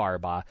Jim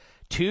Harbaugh,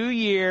 2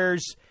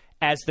 years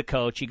as the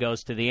coach. He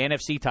goes to the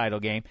NFC title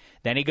game.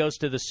 Then he goes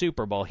to the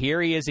Super Bowl. Here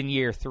he is in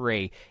year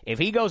 3. If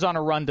he goes on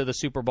a run to the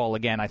Super Bowl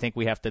again, I think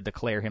we have to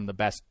declare him the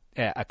best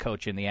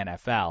coach in the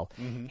NFL.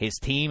 Mm-hmm. His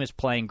team is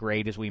playing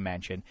great, as we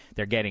mentioned.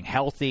 They're getting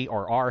healthy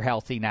or are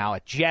healthy now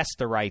at just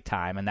the right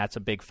time, and that's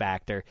a big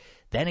factor.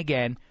 Then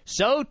again,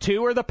 so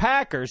too are the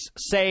Packers,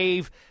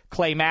 save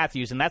Clay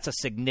Matthews, and that's a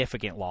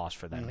significant loss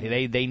for them.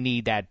 Mm-hmm. They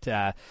need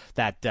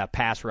that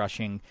pass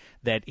rushing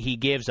that he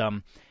gives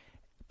them.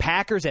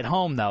 Packers at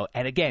home, though,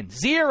 and again,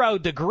 0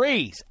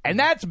 degrees, and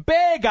that's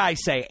big, I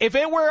say. If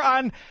it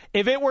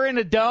were in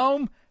a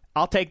dome,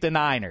 I'll take the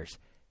Niners.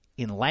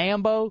 In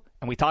Lambeau,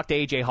 and we talked to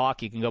A.J.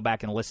 Hawk. You can go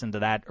back and listen to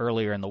that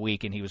earlier in the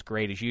week, and he was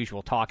great as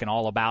usual, talking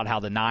all about how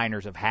the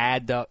Niners have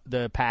had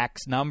the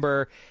Packs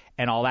number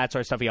and all that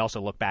sort of stuff. He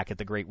also looked back at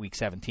the great Week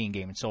 17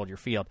 game in Soldier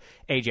Field.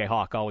 A.J.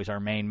 Hawk, always our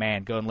main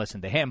man. Go and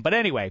listen to him. But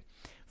anyway,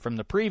 from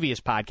the previous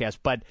podcast.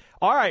 But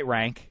all right,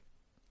 Rank,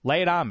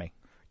 lay it on me.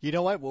 You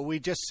know what? What we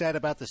just said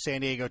about the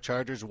San Diego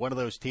Chargers, one of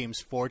those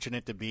teams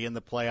fortunate to be in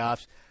the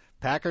playoffs.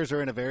 Packers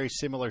are in a very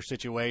similar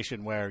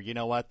situation where, you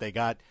know what, they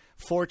got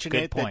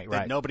fortunate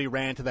that nobody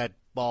ran to that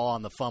ball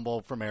on the fumble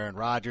from Aaron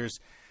Rodgers.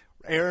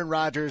 Aaron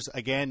Rodgers,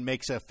 again,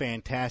 makes a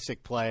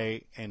fantastic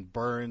play and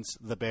burns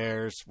the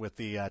Bears with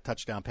the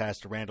touchdown pass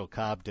to Randall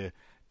Cobb to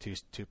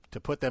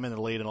put them in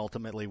the lead and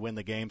ultimately win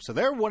the game. So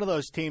they're one of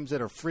those teams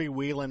that are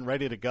freewheeling,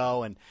 ready to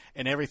go, and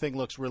everything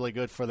looks really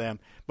good for them.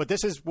 But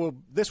this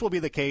will be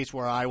the case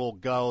where I will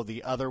go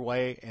the other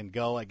way and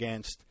go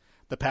against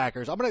the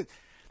Packers.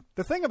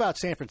 The thing about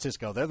San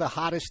Francisco, they're the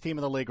hottest team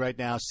in the league right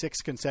now,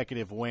 6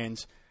 consecutive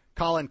wins.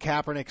 Colin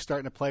Kaepernick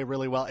starting to play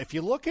really well. If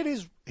you look at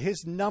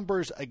his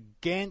numbers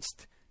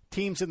against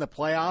teams in the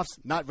playoffs,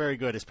 not very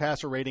good. His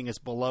passer rating is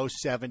below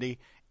 70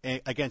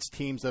 against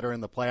teams that are in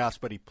the playoffs,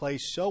 but he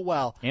plays so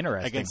well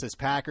against this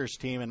Packers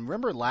team. And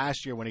remember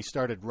last year when he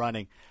started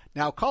running.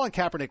 Now, Colin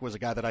Kaepernick was a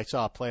guy that I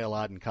saw play a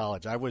lot in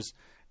college. I was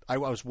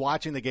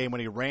watching the game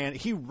when he ran.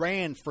 He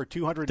ran for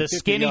 250 yards. Does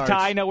Skinny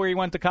Ty know where he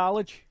went to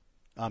college?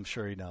 I'm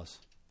sure he knows.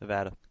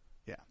 Nevada.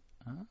 Yeah.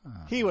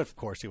 He would, of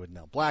course, he would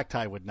know. Black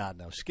Tie would not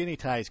know. Skinny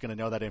Tie is going to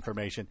know that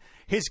information.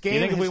 His game. Do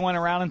you think if we went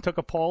around and took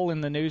a poll in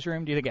the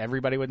newsroom, do you think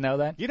everybody would know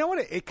that? You know what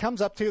it comes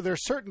up to?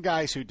 There's certain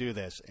guys who do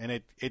this, and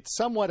it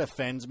somewhat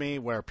offends me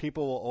where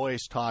people will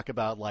always talk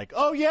about like,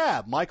 oh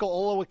yeah, Michael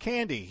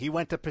Olowokandi, he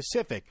went to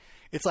Pacific.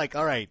 It's like,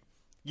 all right,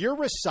 you're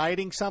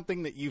reciting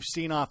something that you've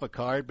seen off a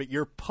card, but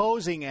you're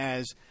posing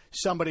as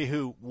somebody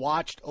who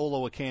watched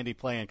Olowokandi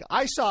play.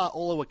 I saw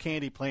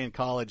Olowokandi play in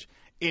college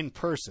in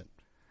person.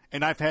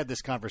 And I've had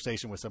this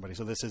conversation with somebody,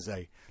 so this is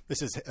a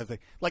thing.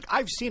 Like,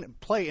 I've seen him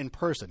play in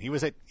person.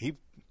 He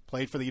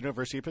played for the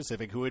University of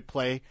Pacific, who would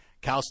play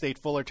Cal State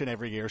Fullerton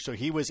every year. So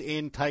he was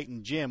in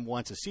Titan Gym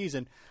once a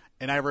season.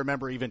 And I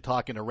remember even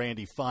talking to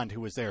Randy Fund, who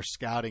was there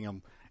scouting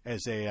him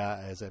as a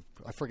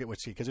I forget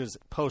which team, because it was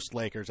post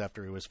Lakers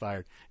after he was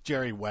fired.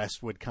 Jerry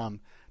West would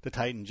come to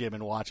Titan Gym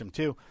and watch him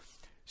too.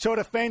 So it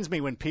offends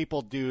me when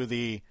people do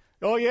the,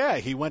 oh yeah,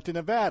 he went to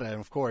Nevada, and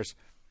of course.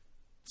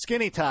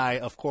 Skinny Ty,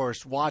 of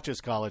course, watches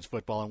college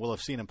football and will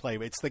have seen him play.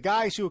 But it's the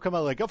guys who come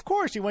out like, of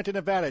course he went to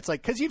Nevada. It's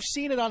like, because you've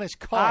seen it on his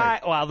card.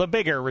 Well, the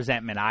bigger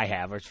resentment I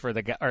have is for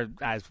or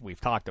as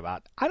we've talked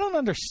about, I don't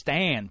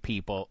understand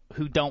people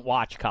who don't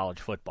watch college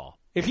football.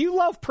 If you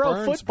love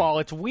pro football,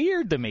 it's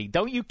weird to me.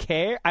 Don't you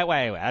care?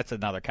 Wait, that's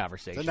another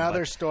conversation. It's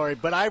another story.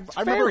 But I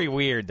remember, very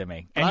weird to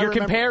me. And you're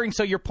comparing,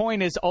 so your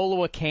point is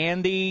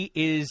Olowokandi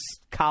is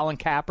Colin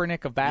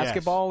Kaepernick of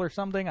basketball or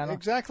something?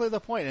 Exactly the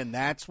point. And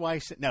that's why,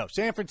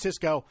 San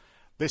Francisco,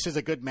 this is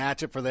a good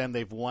matchup for them.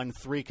 They've won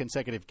 3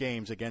 consecutive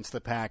games against the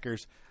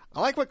Packers.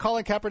 I like what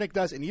Colin Kaepernick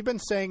does, and you've been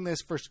saying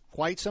this for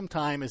quite some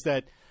time, is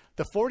that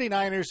the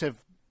 49ers have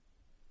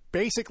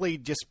basically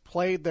just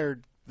played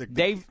their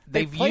They've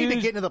played to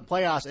get into the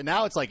playoffs, and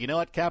now it's like, you know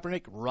what,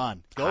 Kaepernick,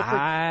 run. Go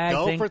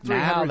for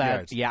 300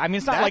 yards. Yeah, I mean,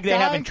 it's not like they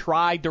haven't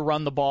tried to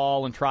run the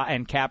ball and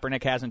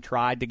Kaepernick hasn't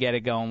tried to get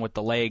it going with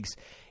the legs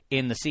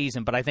in the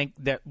season, but I think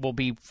that will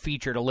be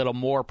featured a little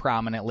more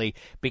prominently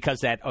because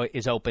that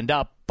is opened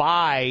up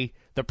by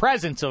the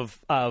presence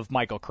of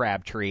Michael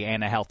Crabtree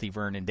and a healthy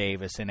Vernon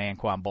Davis and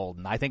Anquan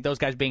Bolden. I think those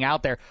guys being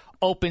out there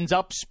opens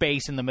up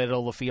space in the middle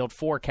of the field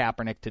for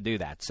Kaepernick to do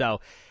that.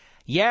 So,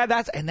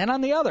 yeah, and then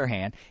on the other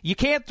hand, you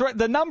can't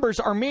the numbers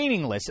are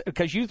meaningless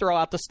because you throw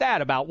out the stat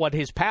about what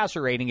his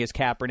passer rating is,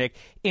 Kaepernick,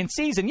 in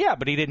season. Yeah,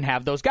 but he didn't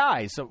have those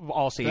guys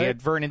all season.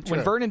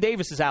 When Vernon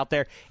Davis is out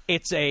there,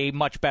 it's a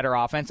much better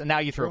offense, and now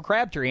you throw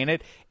Crabtree in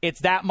it,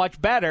 it's that much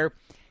better.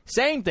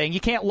 Same thing. You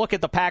can't look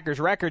at the Packers'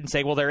 record and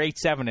say, well, they're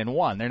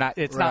 8-7-1. They're not.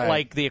 It's not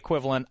like the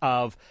equivalent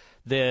of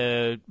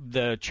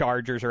the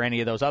Chargers or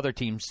any of those other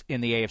teams in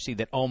the AFC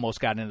that almost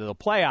got into the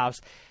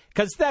playoffs.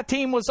 Because that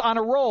team was on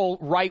a roll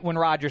right when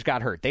Rodgers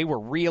got hurt. They were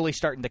really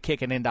starting to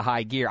kick it into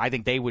high gear. I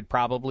think they would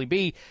probably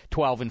be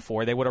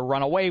 12-4. They would have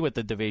run away with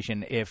the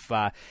division if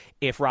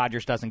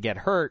Rodgers doesn't get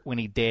hurt when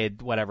he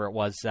did, whatever it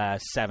was,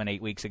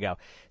 7-8 weeks ago.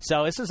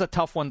 So this is a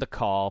tough one to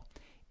call.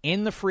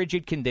 In the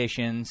frigid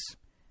conditions,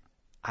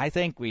 I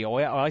think we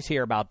always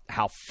hear about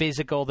how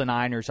physical the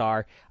Niners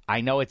are. I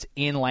know it's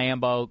in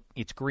Lambeau,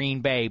 it's Green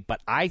Bay,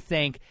 but I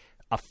think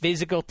a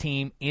physical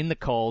team in the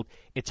cold,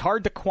 it's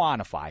hard to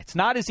quantify. It's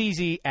not as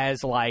easy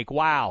as like,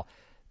 wow,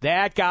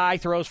 that guy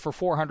throws for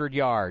 400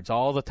 yards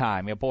all the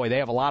time. Yeah, boy, they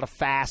have a lot of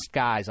fast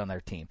guys on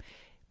their team.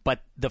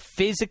 But the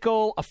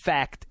physical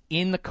effect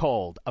in the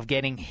cold of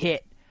getting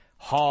hit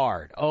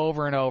hard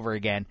over and over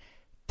again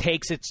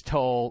takes its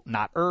toll,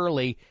 not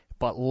early,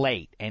 but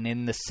late. And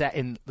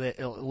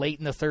late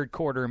in the third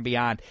quarter and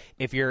beyond,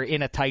 if you're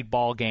in a tight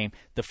ball game,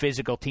 the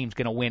physical team's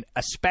going to win,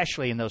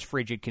 especially in those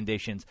frigid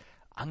conditions.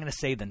 I'm going to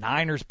say the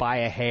Niners by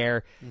a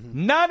hair.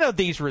 Mm-hmm. None of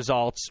these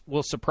results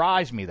will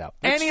surprise me, though.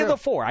 Any of the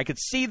 4. I could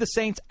see the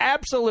Saints,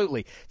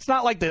 absolutely. It's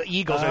not like the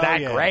Eagles are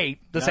that great.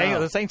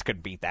 The Saints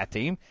could beat that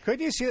team. Could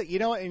you see that? You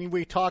know, and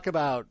we talk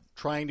about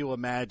trying to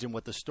imagine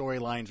what the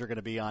storylines are going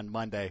to be on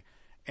Monday.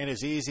 And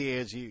as easy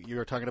as you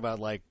were talking about,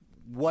 like,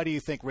 what do you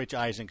think Rich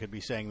Eisen could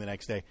be saying the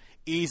next day?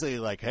 Easily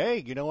like, hey,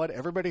 you know what?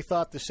 Everybody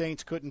thought the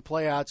Saints couldn't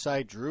play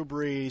outside Drew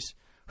Brees,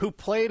 who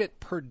played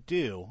at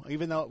Purdue,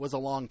 even though it was a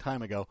long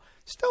time ago,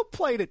 still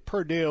played at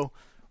Purdue,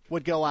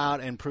 would go out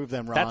and prove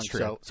them wrong. That's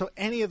true. So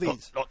any of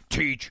these...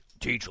 Teach.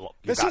 Look,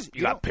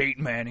 you got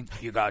Peyton Manning,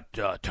 you got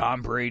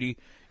Tom Brady,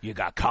 you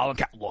got Colin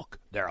Kaepernick. Look,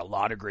 there are a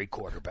lot of great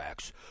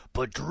quarterbacks.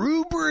 But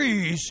Drew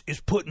Brees is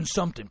putting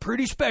something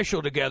pretty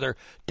special together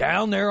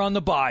down there on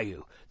the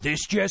bayou.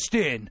 This just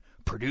in,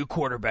 Purdue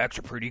quarterbacks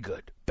are pretty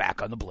good.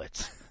 Back on the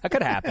blitz. That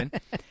could happen.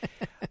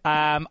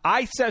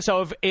 I said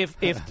so. If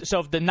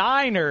the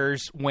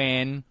Niners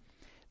win,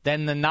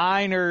 then the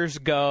Niners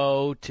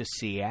go to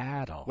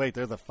Seattle. Wait,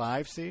 they're the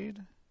 5 seed?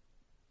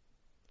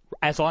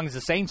 As long as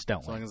the Saints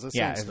don't win. As long as the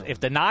Saints don't if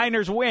the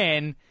Niners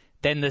win,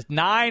 then the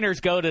Niners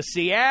go to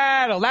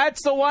Seattle.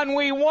 That's the one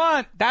we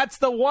want. That's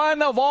the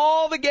one of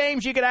all the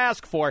games you could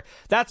ask for.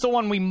 That's the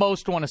one we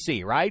most want to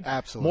see, right?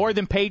 Absolutely. More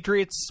than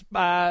Patriots,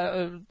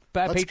 Bronx.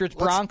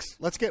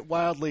 Let's get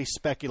wildly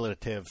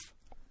speculative.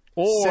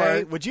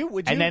 Or would you?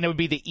 And then it would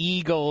be the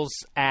Eagles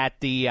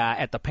at the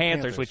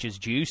Panthers, which is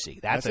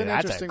juicy. That's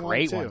a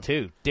great one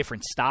too.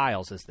 Different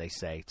styles, as they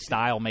say.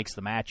 Style makes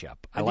the matchup.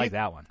 I like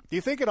that one. Do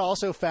you think it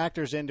also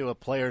factors into a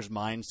player's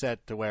mindset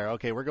to where,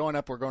 okay, we're going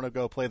up, we're going to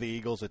go play the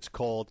Eagles, it's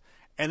cold,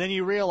 and then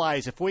you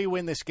realize if we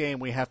win this game,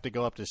 we have to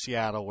go up to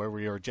Seattle, where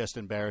we were just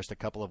embarrassed a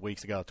couple of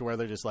weeks ago, to where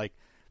they're just like,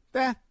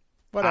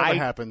 whatever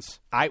happens.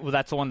 Well,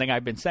 that's the one thing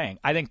I've been saying.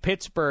 I think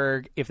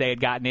Pittsburgh, if they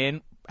had gotten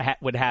in,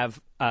 would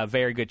have a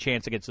very good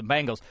chance against the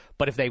Bengals.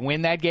 But if they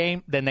win that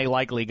game, then they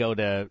likely go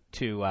to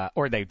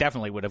or they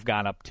definitely would have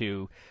gone up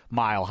to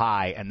Mile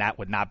High, and that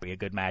would not be a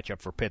good matchup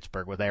for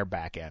Pittsburgh with their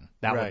back end.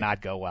 That would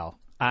not go well.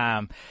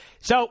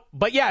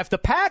 But yeah, if the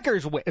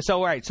Packers win,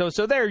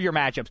 so there are your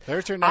matchups.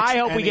 There's your next. I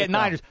hope we get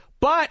Niners.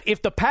 But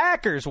if the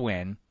Packers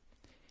win,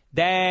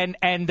 then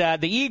the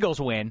Eagles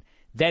win,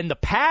 then the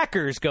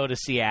Packers go to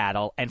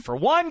Seattle, and for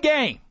one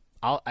game,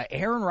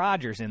 Aaron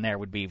Rodgers in there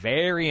would be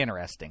very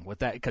interesting with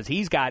that because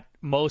he's got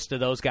most of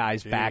those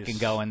guys back and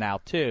going now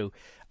too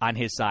on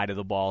his side of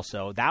the ball.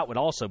 So that would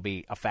also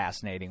be a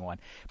fascinating one.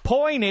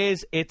 Point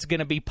is, it's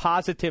going to be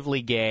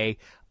positively gay.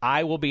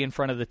 I will be in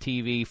front of the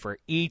TV for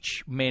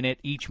each minute,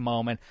 each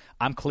moment.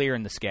 I'm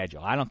clearing the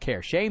schedule. I don't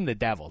care. Shame the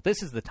devil.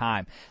 This is the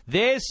time.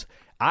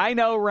 I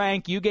know,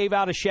 Rank, you gave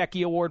out a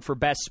Shecky Award for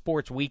Best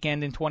Sports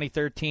Weekend in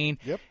 2013.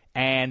 Yep.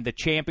 And the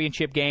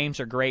championship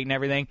games are great and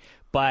everything.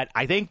 But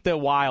I think the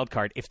wild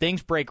card, if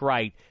things break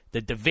right,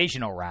 the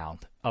divisional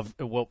round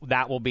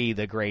that will be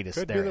the greatest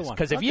Could there be the is. one.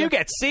 Because if you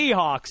get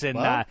Seahawks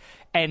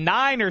and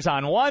Niners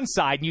on one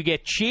side, and you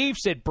get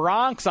Chiefs at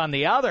Bronx on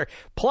the other,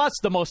 plus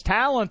the most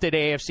talented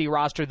AFC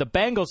roster, the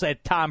Bengals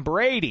at Tom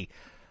Brady.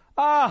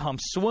 Oh, I'm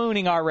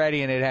swooning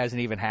already, and it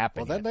hasn't even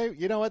happened. Well, then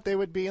you know what? They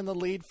would be in the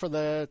lead for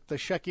the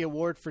Shecky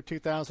Award for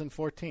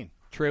 2014.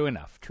 True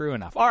enough.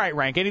 All right,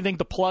 Rank, anything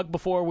to plug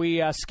before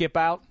we skip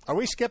out? Are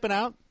we skipping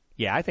out?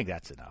 Yeah, I think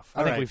that's enough.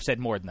 I think we've said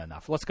more than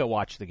enough. Let's go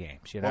watch the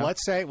games. Well,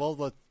 let's say,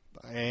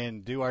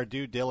 and do our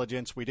due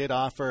diligence. We did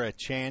offer a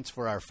chance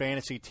for our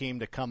fantasy team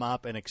to come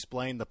up and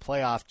explain the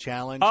playoff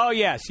challenge. Oh,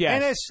 yes.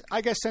 And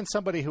I guess since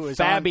somebody who is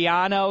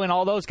Fabiano and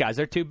all those guys,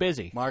 they're too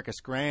busy.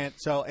 Marcus Grant.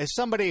 So as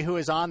somebody who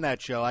is on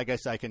that show, I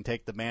guess I can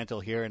take the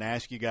mantle here and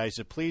ask you guys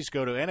to please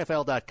go to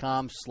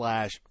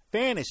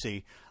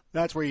NFL.com/fantasy.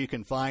 That's where you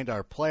can find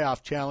our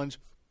playoff challenge.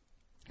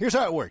 Here's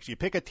how it works. You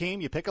pick a team,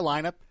 you pick a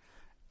lineup,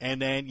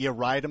 and then you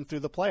ride them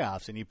through the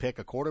playoffs. And you pick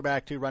a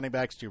quarterback, 2 running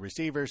backs, 2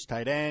 receivers,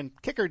 tight end,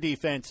 kicker,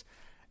 defense,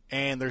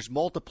 and there's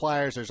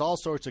multipliers. There's all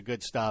sorts of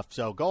good stuff.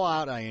 So go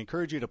out. I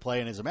encourage you to play.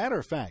 And as a matter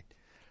of fact,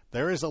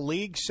 there is a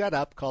league set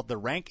up called the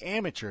Rank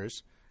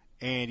Amateurs,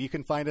 and you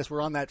can find us.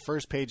 We're on that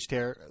first page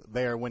there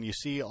when you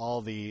see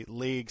all the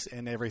leagues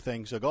and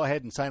everything. So go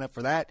ahead and sign up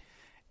for that.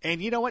 And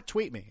you know what?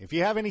 Tweet me. If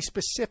you have any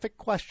specific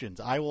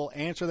questions, I will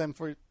answer them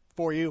for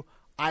you.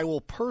 I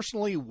will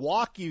personally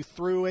walk you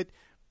through it,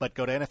 but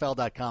go to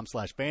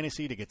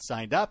NFL.com/fantasy to get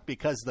signed up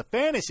because the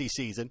fantasy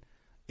season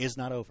is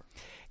not over.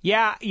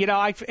 Yeah,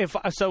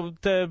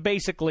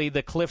 basically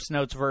the Cliff's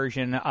Notes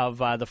version of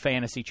the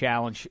fantasy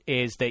challenge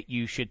is that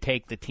you should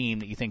take the team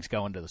that you think's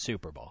going to the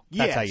Super Bowl.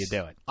 That's how you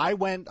do it. I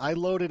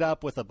loaded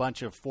up with a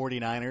bunch of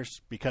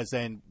 49ers because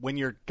then when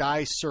your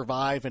guys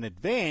survive and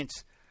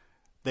advance,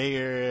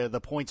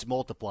 the points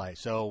multiply.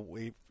 So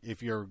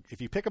if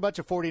you pick a bunch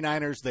of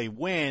 49ers, they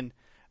win.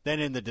 Then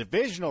in the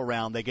divisional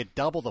round, they get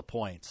double the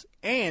points.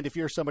 And if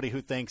you're somebody who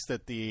thinks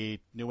that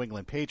the New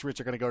England Patriots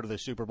are going to go to the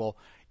Super Bowl,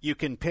 you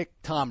can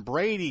pick Tom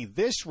Brady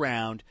this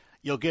round.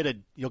 You'll get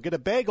a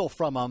bagel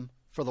from him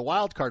for the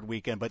wild card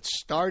weekend. But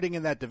starting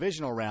in that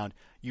divisional round,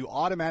 you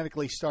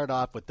automatically start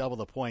off with double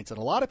the points. And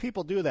a lot of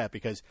people do that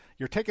because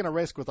you're taking a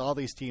risk with all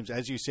these teams.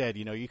 As you said,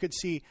 you could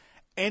see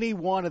any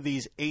one of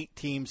these 8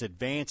 teams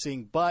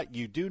advancing, but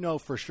you do know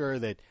for sure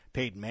that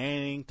Peyton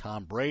Manning,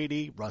 Tom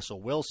Brady, Russell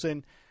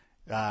Wilson,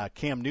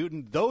 Cam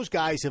Newton, those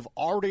guys have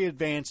already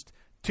advanced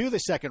to the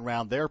second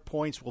round. Their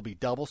points will be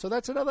double. So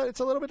it's a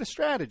little bit of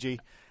strategy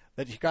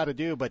that you got to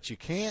do, but you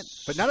can't.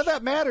 But none of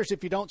that matters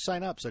if you don't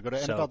sign up. So go to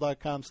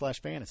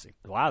NFL.com/fantasy.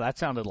 Wow, that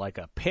sounded like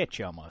a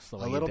pitch almost. The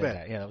way a little bit.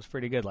 That. Yeah, that was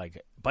pretty good.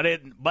 But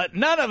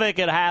none of it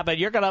could happen.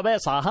 You're going to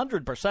miss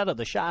 100% of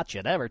the shots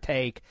you'd ever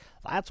take.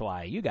 That's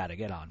why you got to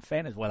get on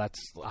fantasy. Well, that's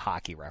a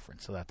hockey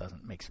reference, so that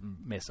doesn't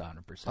miss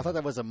 100%. I thought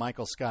that was a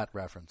Michael Scott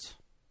reference.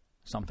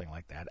 Something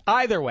like that.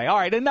 Either way, all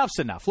right, enough's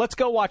enough. Let's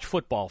go watch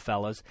football,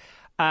 fellas.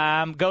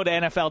 Go to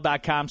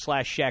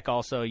NFL.com/Sheck.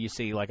 Also, you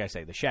see, like I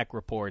say, the Sheck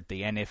Report,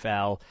 the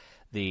NFL,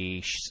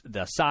 the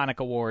Sonic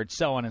Awards,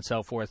 so on and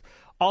so forth.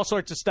 All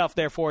sorts of stuff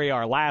there for you.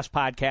 Our last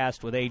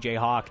podcast with A.J.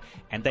 Hawk,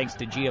 and thanks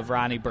to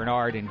Giovanni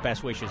Bernard, and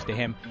best wishes to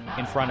him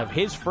in front of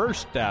his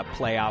first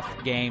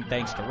playoff game.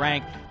 Thanks to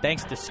Rank.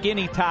 Thanks to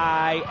Skinny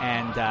Tie,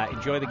 and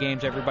enjoy the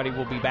games, everybody.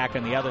 We'll be back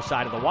on the other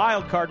side of the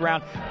wild card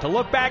round to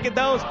look back at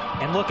those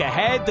and look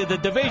ahead to the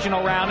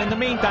divisional round. In the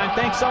meantime,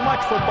 thanks so much,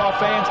 football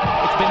fans.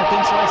 It's been a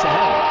thin slice of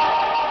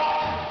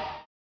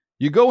hell.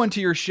 You go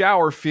into your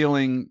shower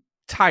feeling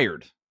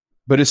tired,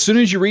 but as soon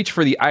as you reach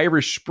for the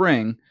Irish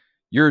Spring,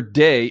 your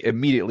day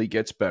immediately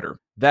gets better.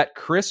 That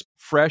crisp,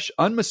 fresh,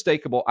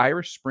 unmistakable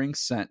Irish Spring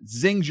scent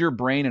zings your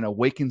brain and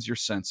awakens your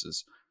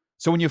senses.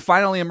 So when you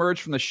finally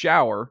emerge from the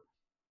shower,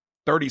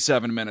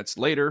 37 minutes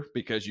later,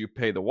 because you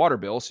pay the water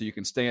bill so you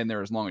can stay in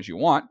there as long as you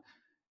want,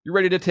 you're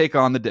ready to take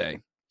on the day.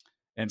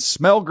 And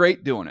smell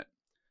great doing it.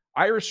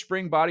 Irish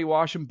Spring Body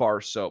Wash and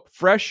Bar Soap.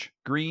 Fresh,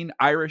 green,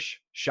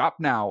 Irish. Shop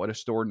now at a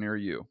store near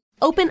you.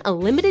 Open a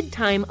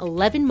limited-time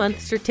 11-month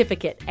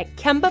certificate at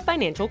Kemba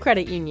Financial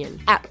Credit Union.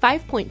 At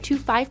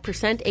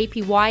 5.25%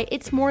 APY,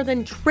 it's more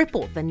than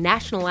triple the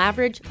national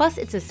average, plus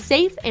it's a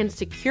safe and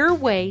secure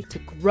way to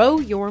grow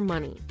your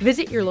money.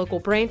 Visit your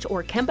local branch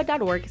or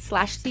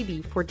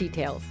kemba.org/cb for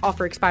details.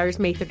 Offer expires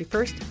May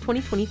 31st,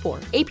 2024.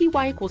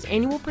 APY equals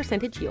annual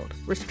percentage yield.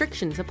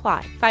 Restrictions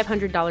apply.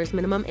 $500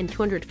 minimum and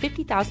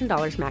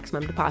 $250,000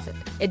 maximum deposit.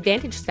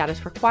 Advantage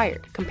status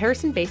required.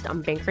 Comparison based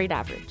on bank rate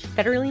average.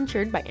 Federally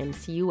insured by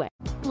NCUA.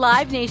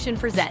 Live Nation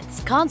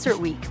presents Concert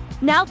Week.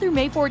 Now through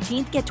May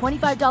 14th, get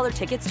 $25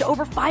 tickets to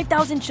over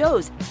 5,000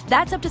 shows.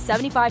 That's up to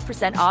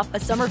 75% off a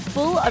summer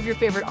full of your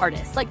favorite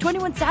artists like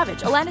 21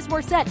 Savage, Alanis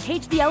Morissette,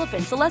 Cage the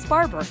Elephant, Celeste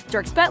Barber,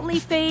 Dierks Bentley,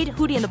 Fade,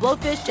 Hootie and the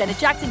Blowfish, Janet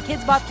Jackson,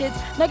 Kids Bop Kids,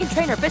 Meghan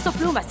Trainor, Bissell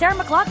Pluma, Sarah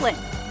McLachlan.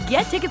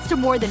 Get tickets to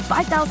more than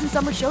 5,000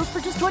 summer shows for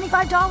just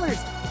 $25.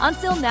 On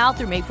sale now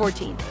through May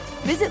 14th.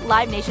 Visit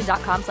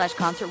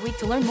livenation.com/Concert Week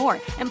to learn more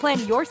and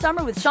plan your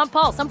summer with Sean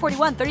Paul, Sum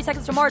 41, 30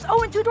 Seconds to Mars,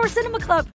 and Two Door Cinema Club.